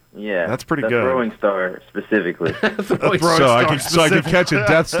 Yeah, That's pretty the good. throwing star specifically. Throwing So star I could specific. catch a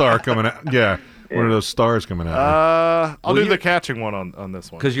Death Star coming out. Yeah, one of those stars coming out. I'll Well, do you- the catching one on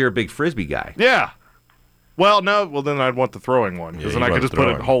this one. Because you're a big frisbee guy. Yeah. Well, no. Well, then I'd want the throwing one because Yeah, then you I could want just put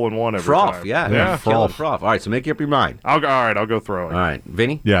it throwing. hole in one every Froth, time. yeah. Yeah. Kill it, froth. All right, so make up your mind. All right, I'll go throwing. All right,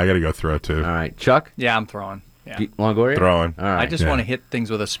 Vinny? Yeah, I got to go throw too. All right, Chuck? Yeah, I'm throwing. Yeah. Longoria? Throwing. All right. I just Yeah. want to hit things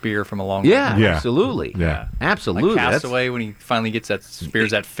with a spear from a long Yeah, range. Yeah. absolutely. Yeah. Absolutely. Like That's- Castaway when he finally gets that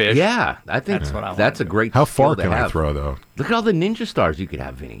spears that fish. Yeah, I think That's what I want that's to a do. great How skill far to can I have. throw though? Look at all the ninja stars you could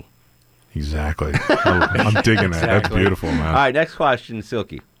have, Vinny. Exactly. I'm digging that. That's Exactly. beautiful, man. All right, next question,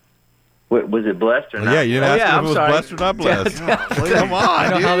 Silky. Wait, was it blessed or not? Yeah, you didn't ask yeah, if I'm it was sorry. blessed or not blessed. Come on, I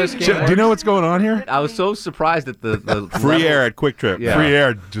know how this game Do you know what's going on here? I was so surprised at the Free level. air at Quick Trip. Yeah. Free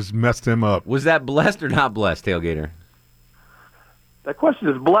air just messed him up. Was that blessed or not blessed, Tailgater? That question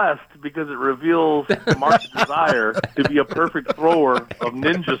is blessed because it reveals Mark's desire to be a perfect thrower of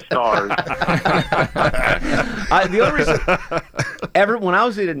ninja stars. The only reason, when I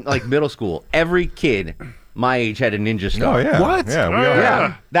was in like middle school, every kid my age had a ninja star. Oh yeah. What? Yeah, we Oh, all Yeah,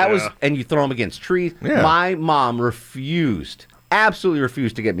 have. that was, Yeah. and you throw them against trees. Yeah. My mom absolutely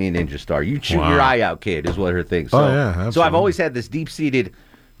refused to get me a ninja star. You shoot Wow. your eye out, kid, is what her thing. So, Oh, yeah, so I've absolutely. always had this deep-seated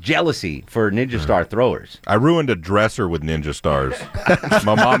jealousy for ninja star throwers. I ruined a dresser with ninja stars.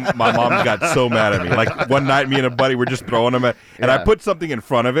 my mom got so mad at me. Like one night, me and a buddy were just throwing them at, and I put something in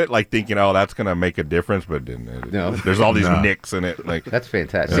front of it, like thinking, "Oh, that's gonna make a difference," but didn't. No. There's all these No. nicks in it. Like That's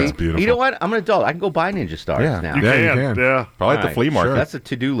fantastic. That's See, beautiful. you know what? I'm an adult. I can go buy ninja stars Yeah. now. You Yeah, can. you can. Yeah. probably at All the flea market. That's a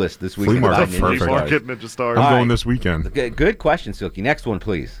to-do list this week. Flea to market, buy ninja Flea perfect. stars. market ninja stars. I'm All going right. this weekend. Good question, Silky. Next one,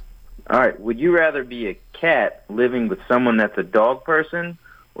 please. All right. Would you rather be a cat living with someone that's a dog person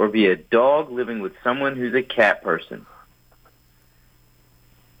or be a dog living with someone who's a cat person?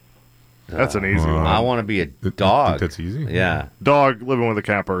 That's an easy one. I want to be a You dog. think that's easy? Yeah. Dog living with a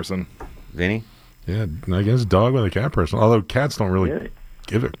cat person. Vinny? Yeah, I guess dog with a cat person. Although cats don't really Really?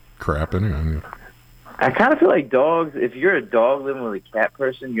 give a crap anyway. I kind of feel like dogs, if you're a dog living with a cat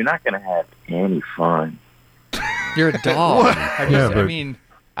person, you're not going to have any fun. You're a dog. Yeah, I but- mean,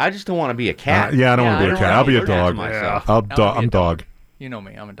 I just don't want to be a cat. Yeah, I don't want to be a I cat. don't I'll be a wanna do that to dog. myself. I'll I'll be a I'm dog. you know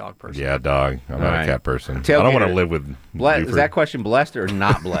me. I'm a dog person. Yeah, dog. I'm All not right. a cat person. I Tailgater. don't want to live with. Is Buford. that question blessed or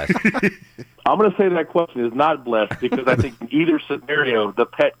not blessed? I'm going to say that question is not blessed because I think in either scenario, the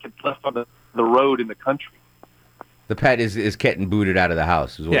pet gets left on the road in the country. The pet is getting booted out of the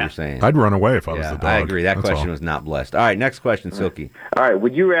house, is what Yeah. you're saying. I'd run away if I was Yeah, the dog. I agree. That That's question all. was not blessed. All right, next question, Silky. All right.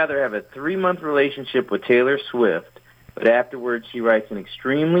 Would you rather have a 3-month relationship with Taylor Swift, but afterwards she writes an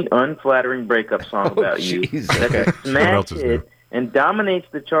extremely unflattering breakup song about you jeez. that's Okay. a What smash else is new? hit and dominates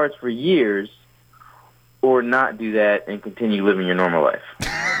the charts for years, or not do that and continue living your normal life?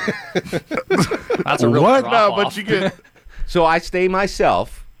 That's a real What? drop No, off. but you get. So I stay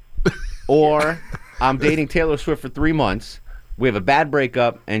myself, or I'm dating Taylor Swift for 3 months. We have a bad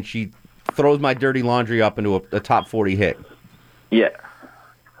breakup, and she throws my dirty laundry up into a top 40 hit. Yeah.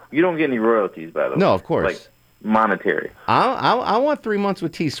 You don't get any royalties, by the way. No, of course. Like monetary. I want 3 months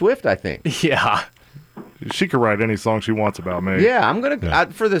with T Swift, I think. Yeah. She could write any song she wants about me. Yeah, I'm going to,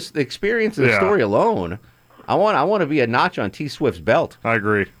 for this experience and the Yeah. story alone, I want to be a notch on T Swift's belt. I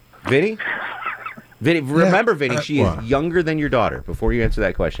agree. Vinny, remember, Vinny, she is younger than your daughter. Before you answer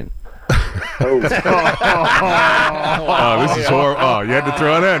that question. Oh, this is horrible. Oh, you had to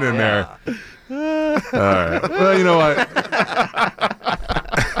throw that in there. All right. Well, you know what?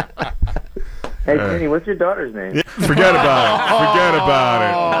 Hey, Vinny, what's your daughter's name? Yeah, forget about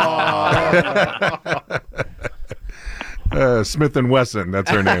it. Smith and Wesson, that's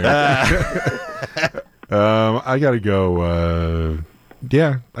her name. I got to go.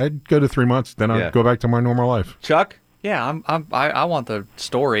 I'd go to 3 months, then I'll go back to my normal life. Chuck? Yeah, I want the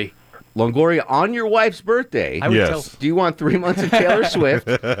story. Longoria, on your wife's birthday, do you want 3 months of Taylor Swift,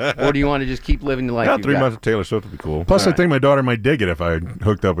 or do you want to just keep living the life? 3 months of Taylor Swift would be cool. Plus, I think my daughter might dig it if I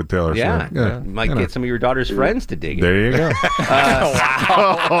hooked up with Taylor Swift. Yeah, might get some of your daughter's friends to dig it. There you go.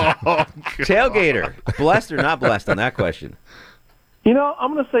 Tailgater, blessed or not blessed on that question? You know,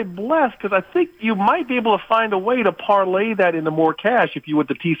 I'm going to say blessed because I think you might be able to find a way to parlay that into more cash if you went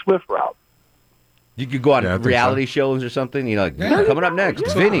the T Swift route. You could go on reality shows or something. You know, coming up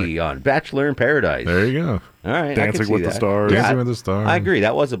next, Vinny on Bachelor in Paradise. There you go. All right, Dancing with the Stars. Dancing with the Stars. I agree.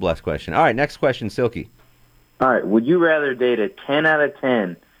 That was a blessed question. All right, next question, Silky. All right, would you rather date a 10 out of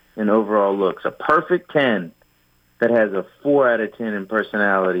 10 in overall looks, a perfect 10 that has a 4 out of 10 in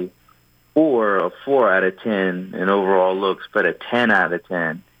personality, or a 4 out of 10 in overall looks, but a 10 out of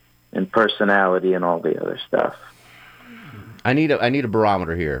 10 in personality and all the other stuff? I need a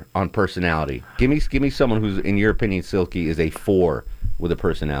barometer here on personality. Give me someone who's, in your opinion, Silky, is a 4 with a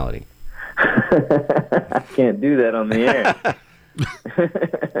personality. I can't do that on the air.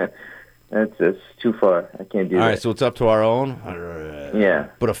 That's too far. I can't do that. All right, so it's up to our own. Yeah.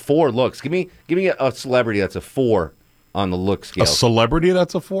 But a 4 looks. Give me a celebrity that's a 4 on the look scale. A celebrity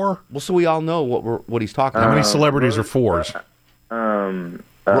that's a 4? Well, so we all know what he's talking about. How many celebrities are 4s?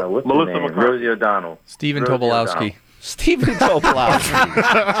 What's the name? Rosie O'Donnell. Stephen Tobolowsky. Stephen Tobolowsky.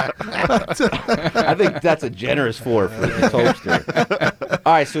 I think that's a generous 4 for the toaster.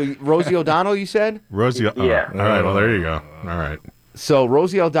 All right, so Rosie O'Donnell, you said? Rosie. Yeah. All right. Well, there you go. All right. So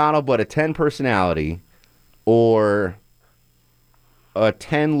Rosie O'Donnell, but a 10 personality, or a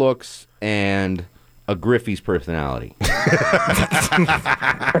 10 looks and a Griffey's personality.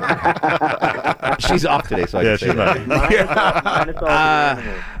 She's off today, so I can say that.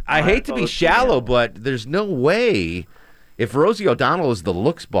 I hate to be shallow, but there's no way. If Rosie O'Donnell is the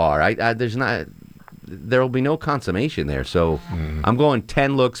looks bar, there will be no consummation there. So I'm going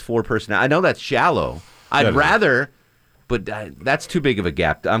 10 looks, 4 personality. I know that's shallow. I'd rather, but that's too big of a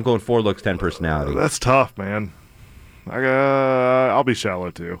gap. I'm going 4 looks, 10 personality. That's tough, man. I'll be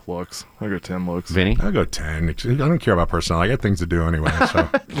shallow too. Looks. I go 10 looks. Vinny? I'll go 10. I don't care about personality. I got things to do anyway. So.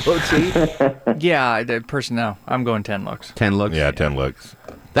 Yeah, personnel. I'm going 10 looks. 10 looks? Yeah, 10 looks.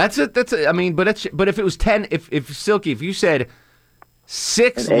 That's it. I mean, but if it was 10, if Silky, if you said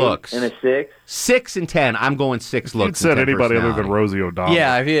 6 looks and a 6, 6 and 10, I'm going 6 looks. You said anybody other than Rosie O'Donnell.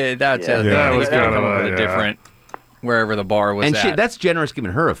 Yeah, that's it. That was kind of a different wherever the bar was and at. That's generous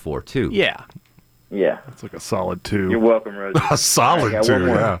giving her a 4 too. Yeah. Yeah. It's like a solid 2. You're welcome, Rosie. A solid 2.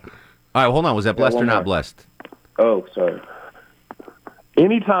 Yeah. All right, hold on. Was that blessed or not blessed? Oh, sorry.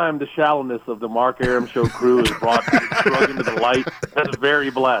 Anytime the shallowness of the Mark Arum Show crew is brought into the light, that's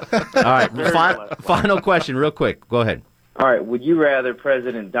very blessed. All right, final question, real quick. Go ahead. All right, would you rather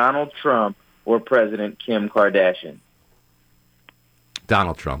President Donald Trump or President Kim Kardashian?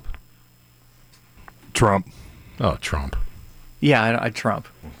 Donald Trump. Trump. Oh, Trump. Yeah, I Trump.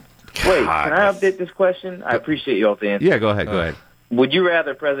 Wait, can I update this question? I appreciate y'all's answer. Yeah, go ahead. Would you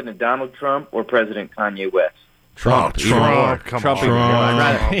rather President Donald Trump or President Kanye West? Trump. Trump.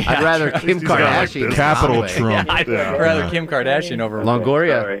 I'd rather Kim Kardashian. Capital Trump. I'd rather Kim Kardashian over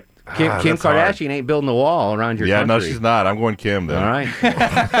Longoria. Kim Kardashian ain't building the wall around your country. Yeah, no, she's not. I'm going Kim, then. All right.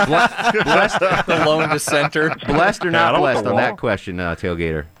 Blessed, the lone dissenter. Blessed or not blessed on that question,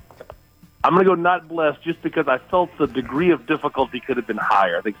 Tailgater? I'm going to go not blessed just because I felt the degree of difficulty could have been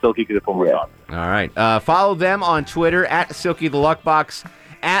higher. I think Silky could have put more on. All right. Follow them on Twitter, at Silky the Luck Box,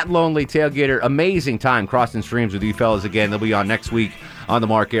 at Lonely Tailgater. Amazing time crossing streams with you fellas again. They'll be on next week on the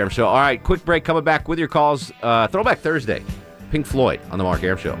Mark Arum Show. All right, quick break. Coming back with your calls. Throwback Thursday. Pink Floyd on the Mark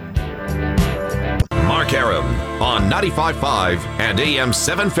Arum Show. Mark Arum on 95.5 and AM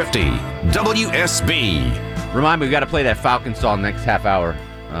 750 WSB. Remind me, we got to play that Falcon song next half hour.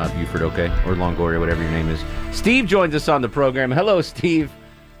 Buford, okay? Or Longoria, whatever your name is. Steve joins us on the program. Hello, Steve.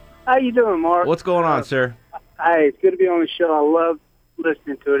 How you doing, Mark? What's going on, sir? Hey, it's good to be on the show. I love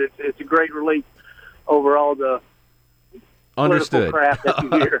listening to it. It's a great relief over all the Understood. crap that you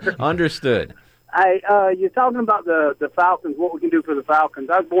hear. Understood. Hey, you're talking about the Falcons, what we can do for the Falcons.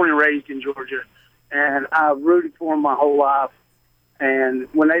 I was born and raised in Georgia, and I've rooted for them my whole life. And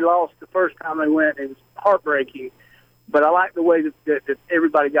when they lost the first time they went, it was heartbreaking. But I like the way that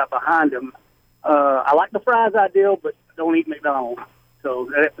everybody got behind them. I like the fries ideal, but don't eat McDonald's.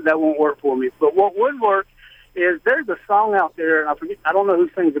 So that won't work for me. But what would work is there's a song out there, and I don't know who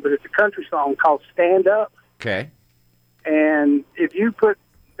sings it, but it's a country song called Stand Up. Okay. And if you put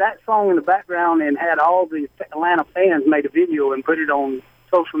that song in the background and had all the Atlanta fans made a video and put it on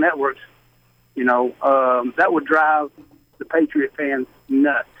social networks, that would drive the Patriot fans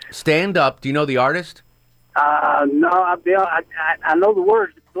nuts. Stand Up. Do you know the artist? No, I know the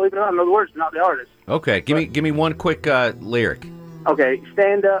words. Believe it or not, I know the words, but not the artist. Okay, give me one quick lyric. Okay,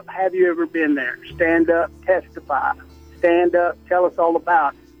 stand up. Have you ever been there? Stand up. Testify. Stand up. Tell us all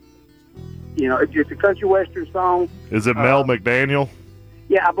about it. It's a country western song. Is it Mel McDaniel?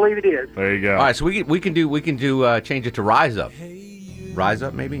 Yeah, I believe it is. There you go. All right, so we can do change it to Rise Up. Rise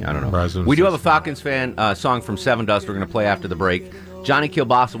Up, maybe? I don't know. Rise Up. We do have a Falcons fan song from Seven Dust we're going to play after the break. Johnny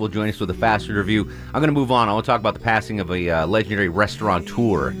Kilbasa will join us with a fast food review. I'm going to move on. I want to talk about the passing of a legendary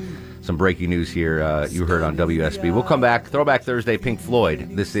restaurateur. Some breaking news here you heard on WSB. We'll come back. Throwback Thursday, Pink Floyd.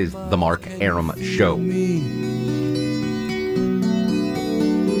 This is The Mark Arum Show.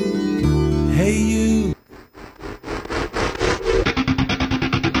 Hey, you.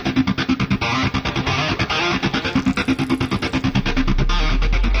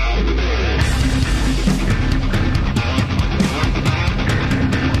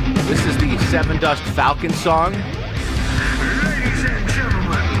 Seven Dust Falcons song.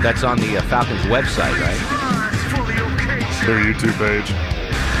 That's on the Falcons website, right? Their YouTube page.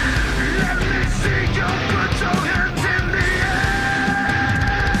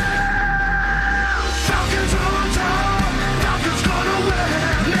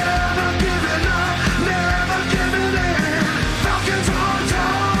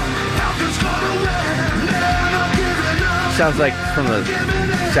 Sounds like from the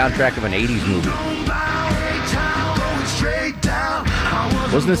soundtrack of an 80s movie.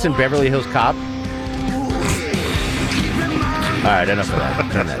 Wasn't this in Beverly Hills Cop? All right, enough of that.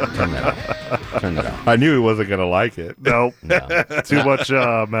 Turn that off. I knew he wasn't going to like it. Nope. No. Too much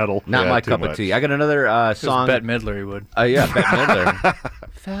metal. Not my cup of tea. I got another song. Bette Midler, he would. Yeah, Bette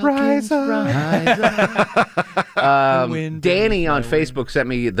Midler. Rise up. Danny on Facebook sent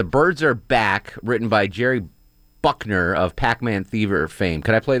me The Birds Are Back, written by Jerry Buckner of Pac-Man Thiever fame.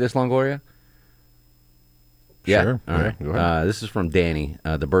 Can I play this, Longoria? Yeah. Sure. All right. Go ahead. This is from Danny.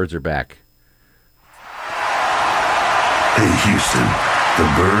 The Birds Are Back. Hey, Houston, the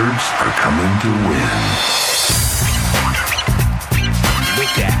Birds are coming to win.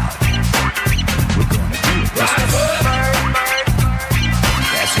 Look out. We're going to do it.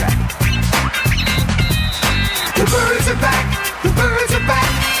 That's right. The Birds are back. The Birds are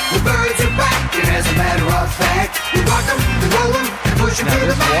back. The Birds are back. And as a matter of fact, we rock them, we roll them, and push them to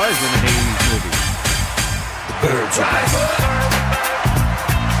the max. This was in an 80s movie. The Birds are back.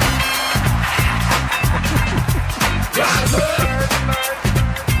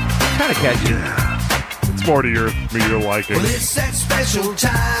 Kind of catchy. It's more to your liking. Well, it's that special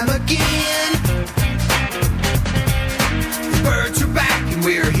time again. The Birds are back and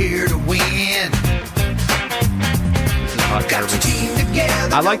we're here to win. Got your team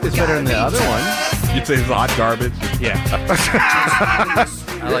together. I like this better than the other one. You'd say it's hot garbage? Yeah.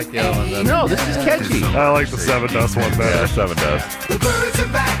 I like the other one better. No, this is catchy. I like the Seven Dust one better. Yeah, Seven Dust. The Birds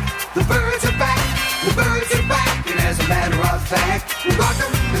are back. The Birds are back. The Birds are back. And as a matter of fact, we rock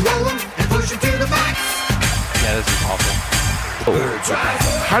them, we roll them, and push them to the max. Yeah, this is awful. Birds are back.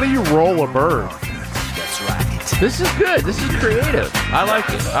 How do you roll a bird? That's right. This is good. This is creative. I like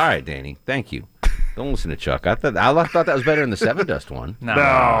it. All right, Danny. Thank you. Don't listen to Chuck. I thought that was better than the Seven Dust one. No.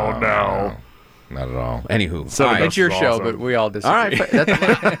 Not at all. Anywho, It's your show, but we all disagree. All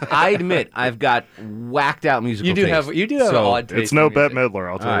right, I admit I've got whacked out musical You do taste. have an odd taste. It's no in music. Bette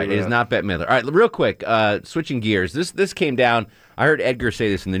Midler, I'll tell All you right, that. it is not Bette Midler. All right, real quick, switching gears. This came down. I heard Edgar say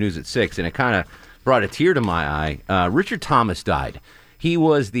this in the news at 6, and it kind of brought a tear to my eye. Richard Thomas died. He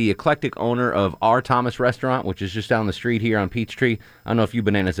was the eclectic owner of R. Thomas Restaurant, which is just down the street here on Peachtree. I don't know if you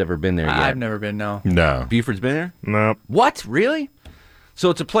bananas ever been there yet. I've never been, no. No. Buford's been there? No. What? Really?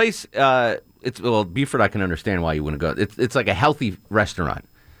 So it's a place. Buford, I can understand why you wouldn't go. It's like a healthy restaurant.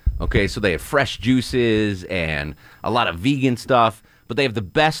 Okay, so they have fresh juices and a lot of vegan stuff, but they have the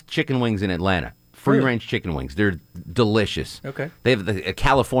best chicken wings in Atlanta. Free-range chicken wings. They're delicious. Okay. They have a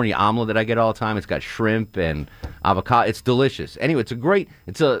California omelet that I get all the time. It's got shrimp and avocado. It's delicious. Anyway,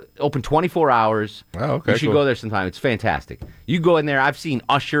 it's open 24 hours. Oh, okay, You should cool. go there sometime. It's fantastic. You go in there. I've seen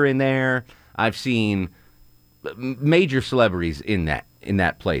Usher in there. I've seen major celebrities in that in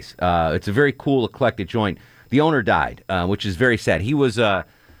that place. It's a very cool, eclectic joint. The owner died, which is very sad. He was he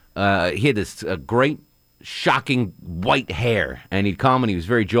had this great, shocking white hair, and he'd come and he was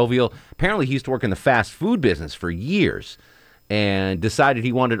very jovial. Apparently, he used to work in the fast food business for years, and decided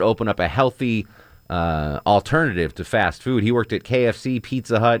he wanted to open up a healthy alternative to fast food. He worked at KFC,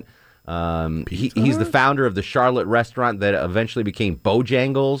 Pizza Hut. He's the founder of the Charlotte restaurant that eventually became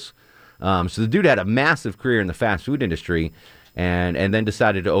Bojangles. So the dude had a massive career in the fast food industry, and then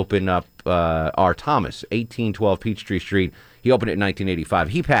decided to open up R. Thomas, 1812 Peachtree Street. He opened it in 1985.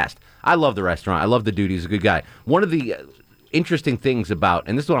 He passed. I love the restaurant. I love the dude. He's a good guy. One of the interesting things about,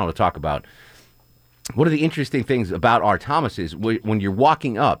 and this is what I want to talk about, one of the interesting things about R. Thomas is when you're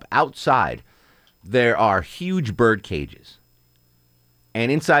walking up outside, there are huge bird cages.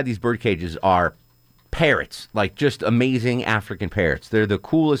 And inside these bird cages are parrots, like just amazing African parrots. They're the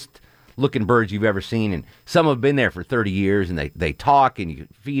coolest looking birds you've ever seen, and some have been there for 30 years, and they talk, and you can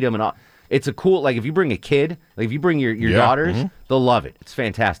feed them and all. It's a cool, like if you bring a kid, like if you bring your daughters, they'll love it. It's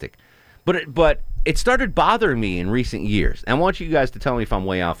fantastic. But it started bothering me in recent years. And I want you guys to tell me if I'm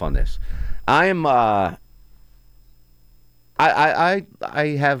way off on this. I am I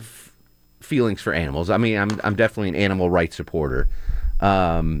have feelings for animals. I mean, I'm definitely an animal rights supporter.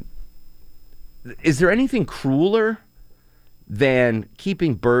 Is there anything crueler than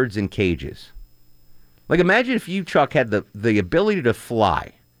keeping birds in cages? Like, imagine if you, Chuck, had the ability to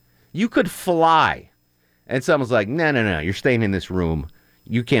fly. You could fly. And someone's like, no, you're staying in this room.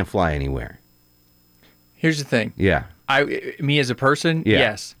 You can't fly anywhere. Here's the thing. Yeah. Me as a person,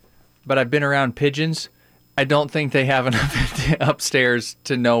 yes. But I've been around pigeons. I don't think they have enough upstairs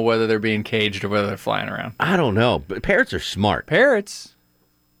to know whether they're being caged or whether they're flying around. I don't know, but parrots are smart. Parrots,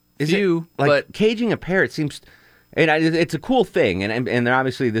 but caging a parrot seems, and it's a cool thing, and they're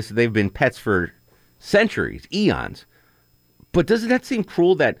obviously they've been pets for centuries, eons. But doesn't that seem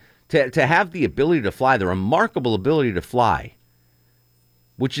cruel that to have the ability to fly, the remarkable ability to fly,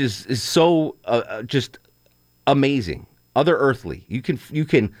 which is so just amazing, other-earthly. You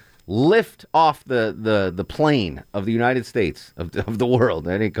can lift off the plane of the United States, of the world,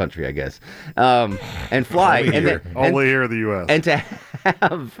 any country, I guess, and fly. Only here in the U.S. And to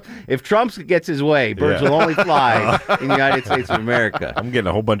have, if Trump gets his way, birds will only fly in the United States of America. I'm getting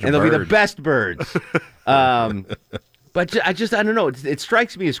a whole bunch of birds. And they'll be the best birds. But I don't know. It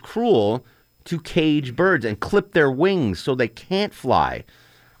strikes me as cruel to cage birds and clip their wings so they can't fly.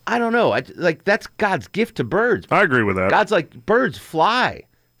 I don't know. That's God's gift to birds. I agree with that. God's like, birds, fly.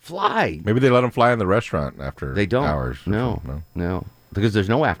 Maybe they let them fly in the restaurant after they don't. Hours. No. Because there's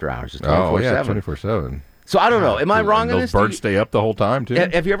no after hours. It's 24/7. Oh, yeah, 24/7. So I don't know. Am I wrong on this? Those birds stay up the whole time, too.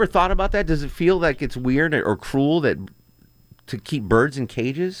 Have you ever thought about that? Does it feel like it's weird or cruel to keep birds in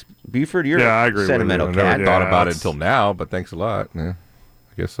cages? Buford, you're I agree a sentimental with you. cat. I never thought about it until now, but thanks a lot. Yeah,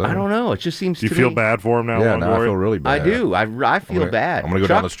 I guess so. I don't know. It just seems Do you feel bad for him now? Yeah, now I feel really bad. I do. I feel bad. I'm going to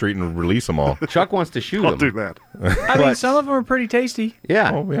go down the street and release them all. Chuck wants to shoot them. I'll do that. I mean, some of them are pretty tasty.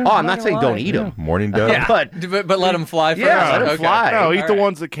 Yeah. Oh, yeah. I'm not saying don't eat them. Morning dove. Yeah. But let them fly first. Yeah, let them fly. No, eat the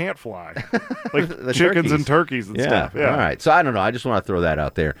ones that can't fly. Like The chickens turkeys. and turkeys and stuff. Yeah. All right. So I don't know. I just want to throw that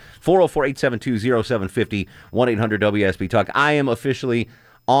out there. 404-872-0750, 1-800-WSB Talk. I am officially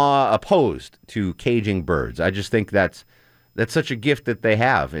opposed to caging birds. I just think that's such a gift that they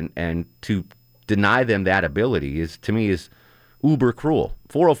have, and to deny them that ability is, to me, is uber cruel.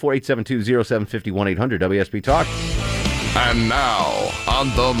 404-872-0750, 1-800-WSB Talk. And now, on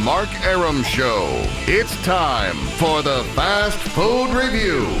the Mark Arum Show, it's time for the Fast Food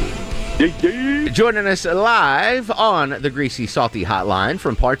Review. Joining us live on the Greasy Salty Hotline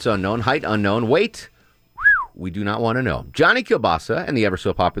from parts unknown, height unknown, weight we do not want to know. Johnny Kilbasa and the ever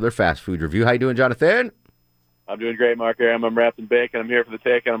so popular Fast Food Review. How you doing, Jonathan? I'm doing great, Mark Arum. I'm wrapped in bacon. I'm here for the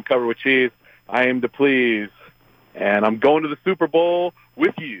take, and I'm covered with cheese. I aim to please, and I'm going to the Super Bowl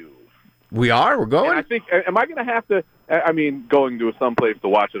with you. We are? We're going? And I think, am I going to have to, going to someplace to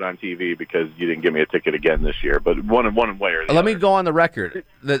watch it on TV because you didn't give me a ticket again this year, but one way or the Let other. me go on the record.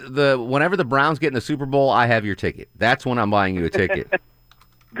 Whenever the Browns get in the Super Bowl, I have your ticket. That's when I'm buying you a ticket.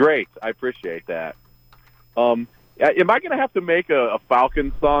 Great. I appreciate that. Am I going to have to make a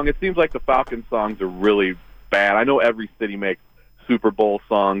Falcons song? It seems like the Falcons songs are really bad. I know every city makes Super Bowl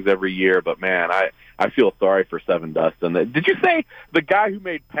songs every year, but man, I feel sorry for Seven Dust. And did you say the guy who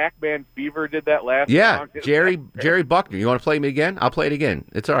made Pac-Man Fever did that last song? Jerry Buckner. You want to play me again? I'll play it again.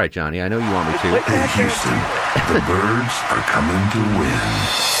 It's all right, Johnny. I know you want me to. In Houston, the birds are coming to win.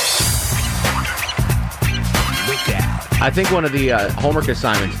 I think one of the homework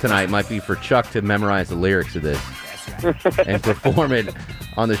assignments tonight might be for Chuck to memorize the lyrics of this and perform it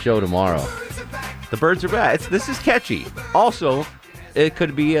on the show tomorrow. The birds are back. This is catchy. Also, it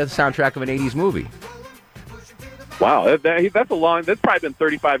could be a soundtrack of an 80s movie. Wow, that's a long. That's probably been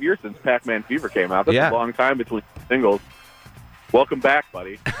 35 years since Pac-Man Fever came out. That's a long time between singles. Welcome back,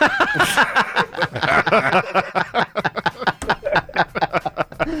 buddy.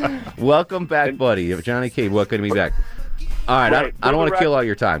 Welcome back, buddy. Johnny Cade, welcome to me back. All right, I don't want to kill all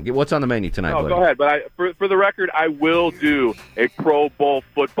your time. What's on the menu tonight, buddy? Go ahead. But for the record, I will do a Pro Bowl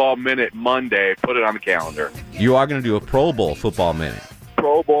football minute Monday. Put it on the calendar. You are going to do a Pro Bowl football minute.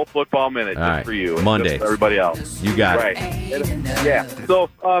 Pro Bowl football minute all just right. for you. Monday. For everybody else. You got it. Yeah.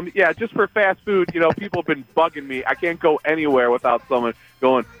 So, just for fast food, people have been bugging me. I can't go anywhere without someone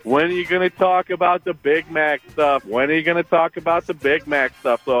going, when are you going to talk about the Big Mac stuff? When are you going to talk about the Big Mac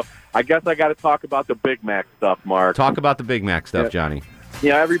stuff? So I guess I got to talk about the Big Mac stuff, Mark. Talk about the Big Mac stuff, Johnny.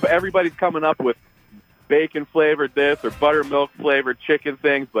 Everybody's coming up with bacon-flavored this or buttermilk-flavored chicken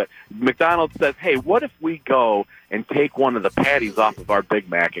things, but McDonald's says, hey, what if we go and take one of the patties off of our Big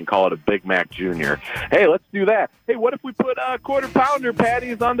Mac and call it a Big Mac Junior? Hey, let's do that. Hey, what if we put quarter-pounder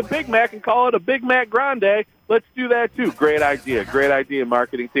patties on the Big Mac and call it a Big Mac Grande? Let's do that, too. Great idea,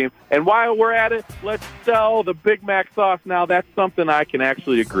 marketing team. And while we're at it, let's sell the Big Mac sauce now. That's something I can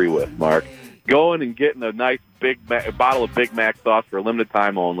actually agree with, Mark. Going and getting a nice bottle of Big Mac sauce for a limited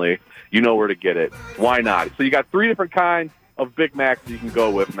time only. You know where to get it. Why not? So you got 3 different kinds of Big Macs you can go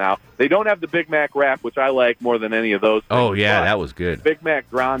with now. They don't have the Big Mac wrap, which I like more than any of those things. Oh, yeah, that was good. Big Mac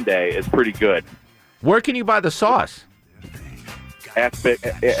Grande is pretty good. Where can you buy the sauce? And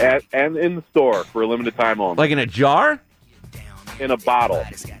in the store for a limited time only. Like in a jar? In a bottle.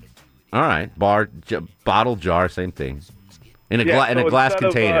 All right. Bottle, jar, same thing. In a glass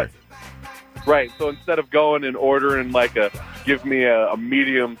container. Right. So instead of going and ordering give me a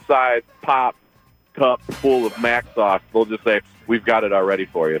medium-sized pop cup full of Mac sauce, they'll just say, we've got it already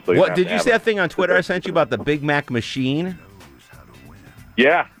for you. So what did you see that thing on Twitter I sent you about the Big Mac machine?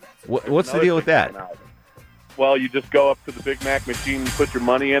 Yeah. What's the deal with that? Well, you just go up to the Big Mac machine and put your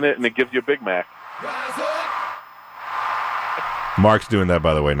money in it, and it gives you a Big Mac. Mark's doing that,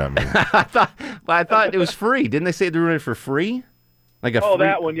 by the way, not me. I thought it was free. Didn't they say they were doing it for free?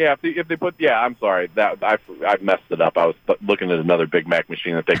 That one, yeah. If they put, I'm sorry, that I messed it up. I was looking at another Big Mac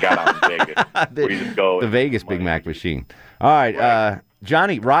machine that they got out in Vegas. Where you just go the Vegas Big Mac machine. All right,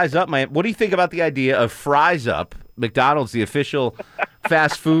 Johnny, rise up, man. What do you think about the idea of Fries Up, McDonald's, the official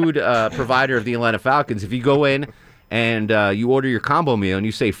fast food provider of the Atlanta Falcons? If you go in and you order your combo meal and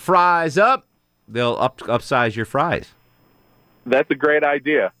you say Fries Up, they'll upsize your fries. That's a great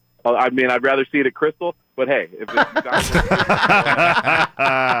idea. I mean, I'd rather see it at Crystal. But hey, if it's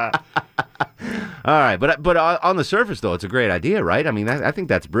all right, but on the surface though, it's a great idea, right? I mean, I think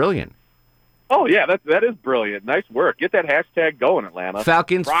that's brilliant. Oh yeah, that is brilliant. Nice work. Get that hashtag going, Atlanta.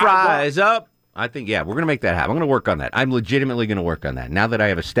 Falcons fries up. I think we're gonna make that happen. I'm gonna work on that. I'm legitimately gonna work on that. Now that I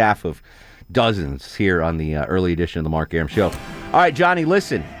have a staff of dozens here on the early edition of the Mark Arum Show. All right, Johnny,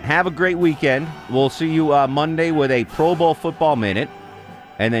 listen. Have a great weekend. We'll see you Monday with a Pro Bowl football minute.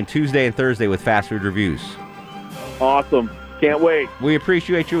 And then Tuesday and Thursday with fast food reviews. Awesome. Can't wait. We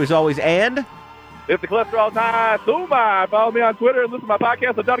appreciate you as always. And if the cholesterol's high, so high. Follow me on Twitter and listen to my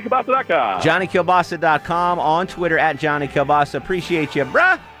podcast at JohnnyKilbasa.com. JohnnyKilbasa.com, on Twitter at Johnny Kilbasa. Appreciate you,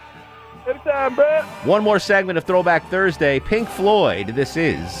 bruh. Anytime, bruh. One more segment of Throwback Thursday. Pink Floyd. This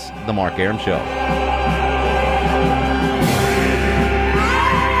is The Mark Arum Show.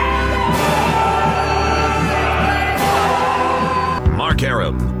 Mark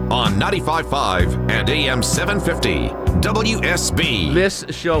Arum on 95.5 and AM 750 WSB. This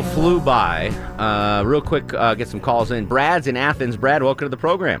show flew by. Real quick, get some calls in. Brad's in Athens. Brad, welcome to the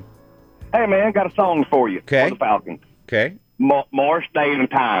program. Hey, man, got a song for you. Okay. For the Falcons. Okay. Morris Day and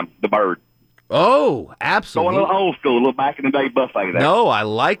Time, the Bird. Oh, absolutely. Going a little old school, a little back in the day buffet there. No, I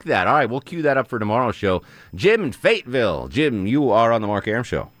like that. All right, we'll cue that up for tomorrow's show. Jim in Fayetteville. Jim, you are on the Mark Arum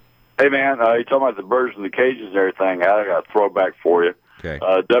Show. Hey, man, you're talking about the birds and the cages and everything. I got a throwback for you. Okay.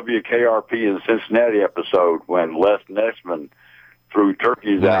 WKRP in the Cincinnati episode when Les Nessman threw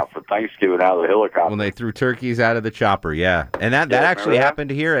turkeys out for Thanksgiving out of the helicopter. When they threw turkeys out of the chopper, yeah. And that actually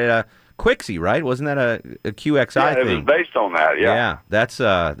happened here at Quixie, right? Wasn't that a QXI thing? It was based on that, yeah. Yeah, that's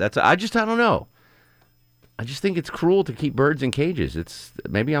I don't know. I just think it's cruel to keep birds in cages.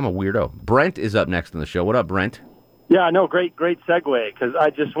 Maybe I'm a weirdo. Brent is up next on the show. What up, Brent? Yeah, no, great segue, because I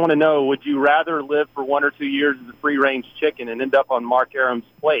just want to know, would you rather live for 1 or 2 years as a free-range chicken and end up on Mark Arum's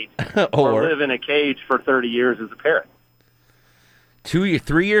plate or live in a cage for 30 years as a parrot?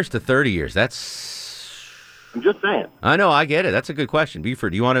 3 years to 30 years. I'm just saying. I know, I get it. That's a good question.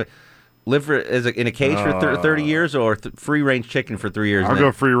 Buford, do you want to live in a cage for 30 years or free-range chicken for 3 years? I'll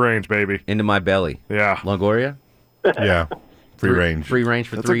go free-range, baby. Into my belly. Yeah. Longoria? Yeah. Free range. Free range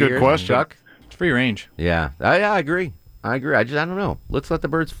for That's 3 a good years. question. Chuck? It's free range. Yeah. I agree. I don't know. Let's let the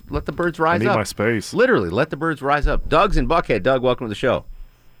birds rise up. I need my space. Literally, let the birds rise up. Doug's in Buckhead. Doug, welcome to the show.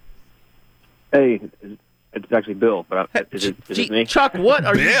 Hey, it's actually Bill, but is it me? Chuck, what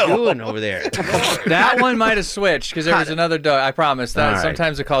are you doing over there? That one might have switched because there was another Doug. I promise that. Right.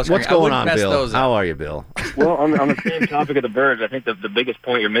 Sometimes the calls. What's going on, Bill? How are you, Bill? Well, on the same topic of the birds, I think the biggest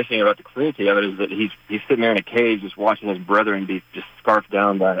point you're missing about the cruelty of it is that he's sitting there in a cage just watching his brethren be just scarfed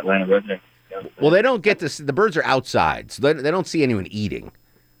down by Atlanta residents. Well, they don't get to see, the birds are outside, so they don't see anyone eating.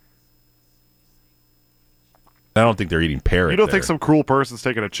 I don't think they're eating parrot. You don't think some cruel person's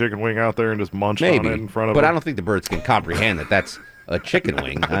taking a chicken wing out there and just munching on it in front of but them? I don't think the birds can comprehend that that's a chicken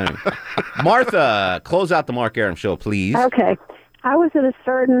wing. Martha, close out the Mark Arum Show, please. Okay. I was at a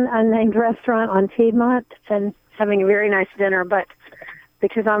certain unnamed restaurant on Piedmont and having a very nice dinner, but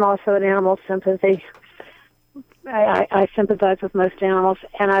because I'm also an animal sympathy, I sympathize with most animals,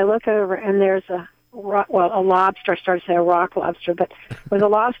 and I look over and there's a lobster. I started to say a rock lobster, but with a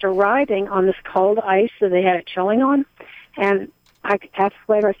lobster riding on this cold ice that they had it chilling on. And I asked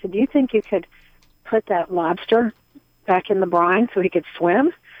the waiter, I said, do you think you could put that lobster back in the brine so he could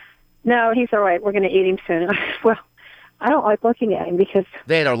swim? No, he's all right. We're going to eat him soon. I said, well, I don't like looking at him because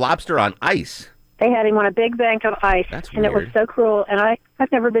they had a lobster on ice. They had him on a big bank of ice, and it was so cruel. And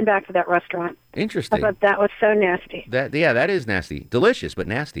I've never been back to that restaurant. Interesting. I thought that was so nasty. That is nasty. Delicious, but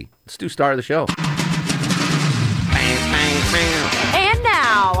nasty. Let's do star of the show. And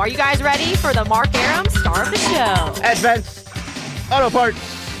now, are you guys ready for the Mark Arum Star of the Show? Advance Auto Parts.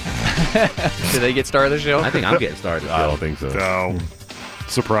 Do they get star of the show? I think I'm getting star of the show. I don't think so. No.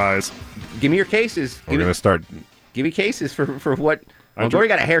 Surprise. Give me your cases. We're going to start. Give me cases for what. I've already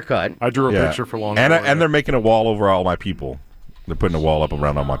got a haircut. I drew a picture for long. And they're making a wall over all my people. They're putting a wall up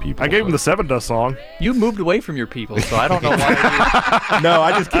around all my people. I gave him the Seven Dust song. You moved away from your people, so I don't know why. No,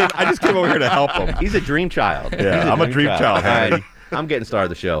 I just came over here to help him. He's a dream child. Yeah, I'm a dream child. Right. I'm getting star of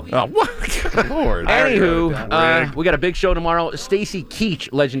the show. Oh, what? Lord. Anywho, we got a big show tomorrow. Stacy Keach,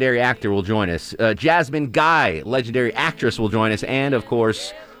 legendary actor, will join us. Jasmine Guy, legendary actress, will join us. And, of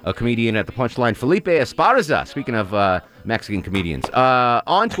course, a comedian at the Punchline, Felipe Esparza, speaking of Mexican comedians.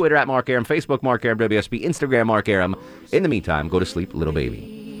 On Twitter, at Mark Arum, Facebook, Mark Arum, WSB, Instagram, Mark Arum. In the meantime, go to sleep, little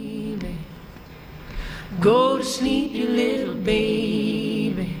baby. Go to sleep, you little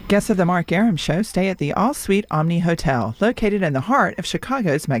baby. Guests of the Mark Arum Show stay at the All Suite Omni Hotel, located in the heart of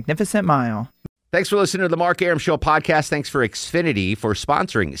Chicago's Magnificent Mile. Thanks for listening to the Mark Arum Show podcast. Thanks for Xfinity for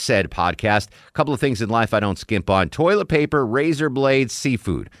sponsoring said podcast. A couple of things in life I don't skimp on. Toilet paper, razor blades,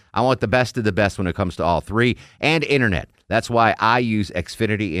 seafood. I want the best of the best when it comes to all three. And internet. That's why I use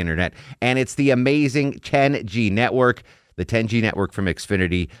Xfinity Internet. And it's the amazing 10G network. The 10G network from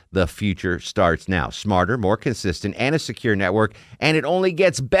Xfinity, the future starts now. Smarter, more consistent, and a secure network. And it only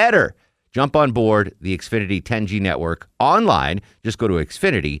gets better. Jump on board the Xfinity 10G network online. Just go to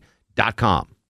Xfinity.com.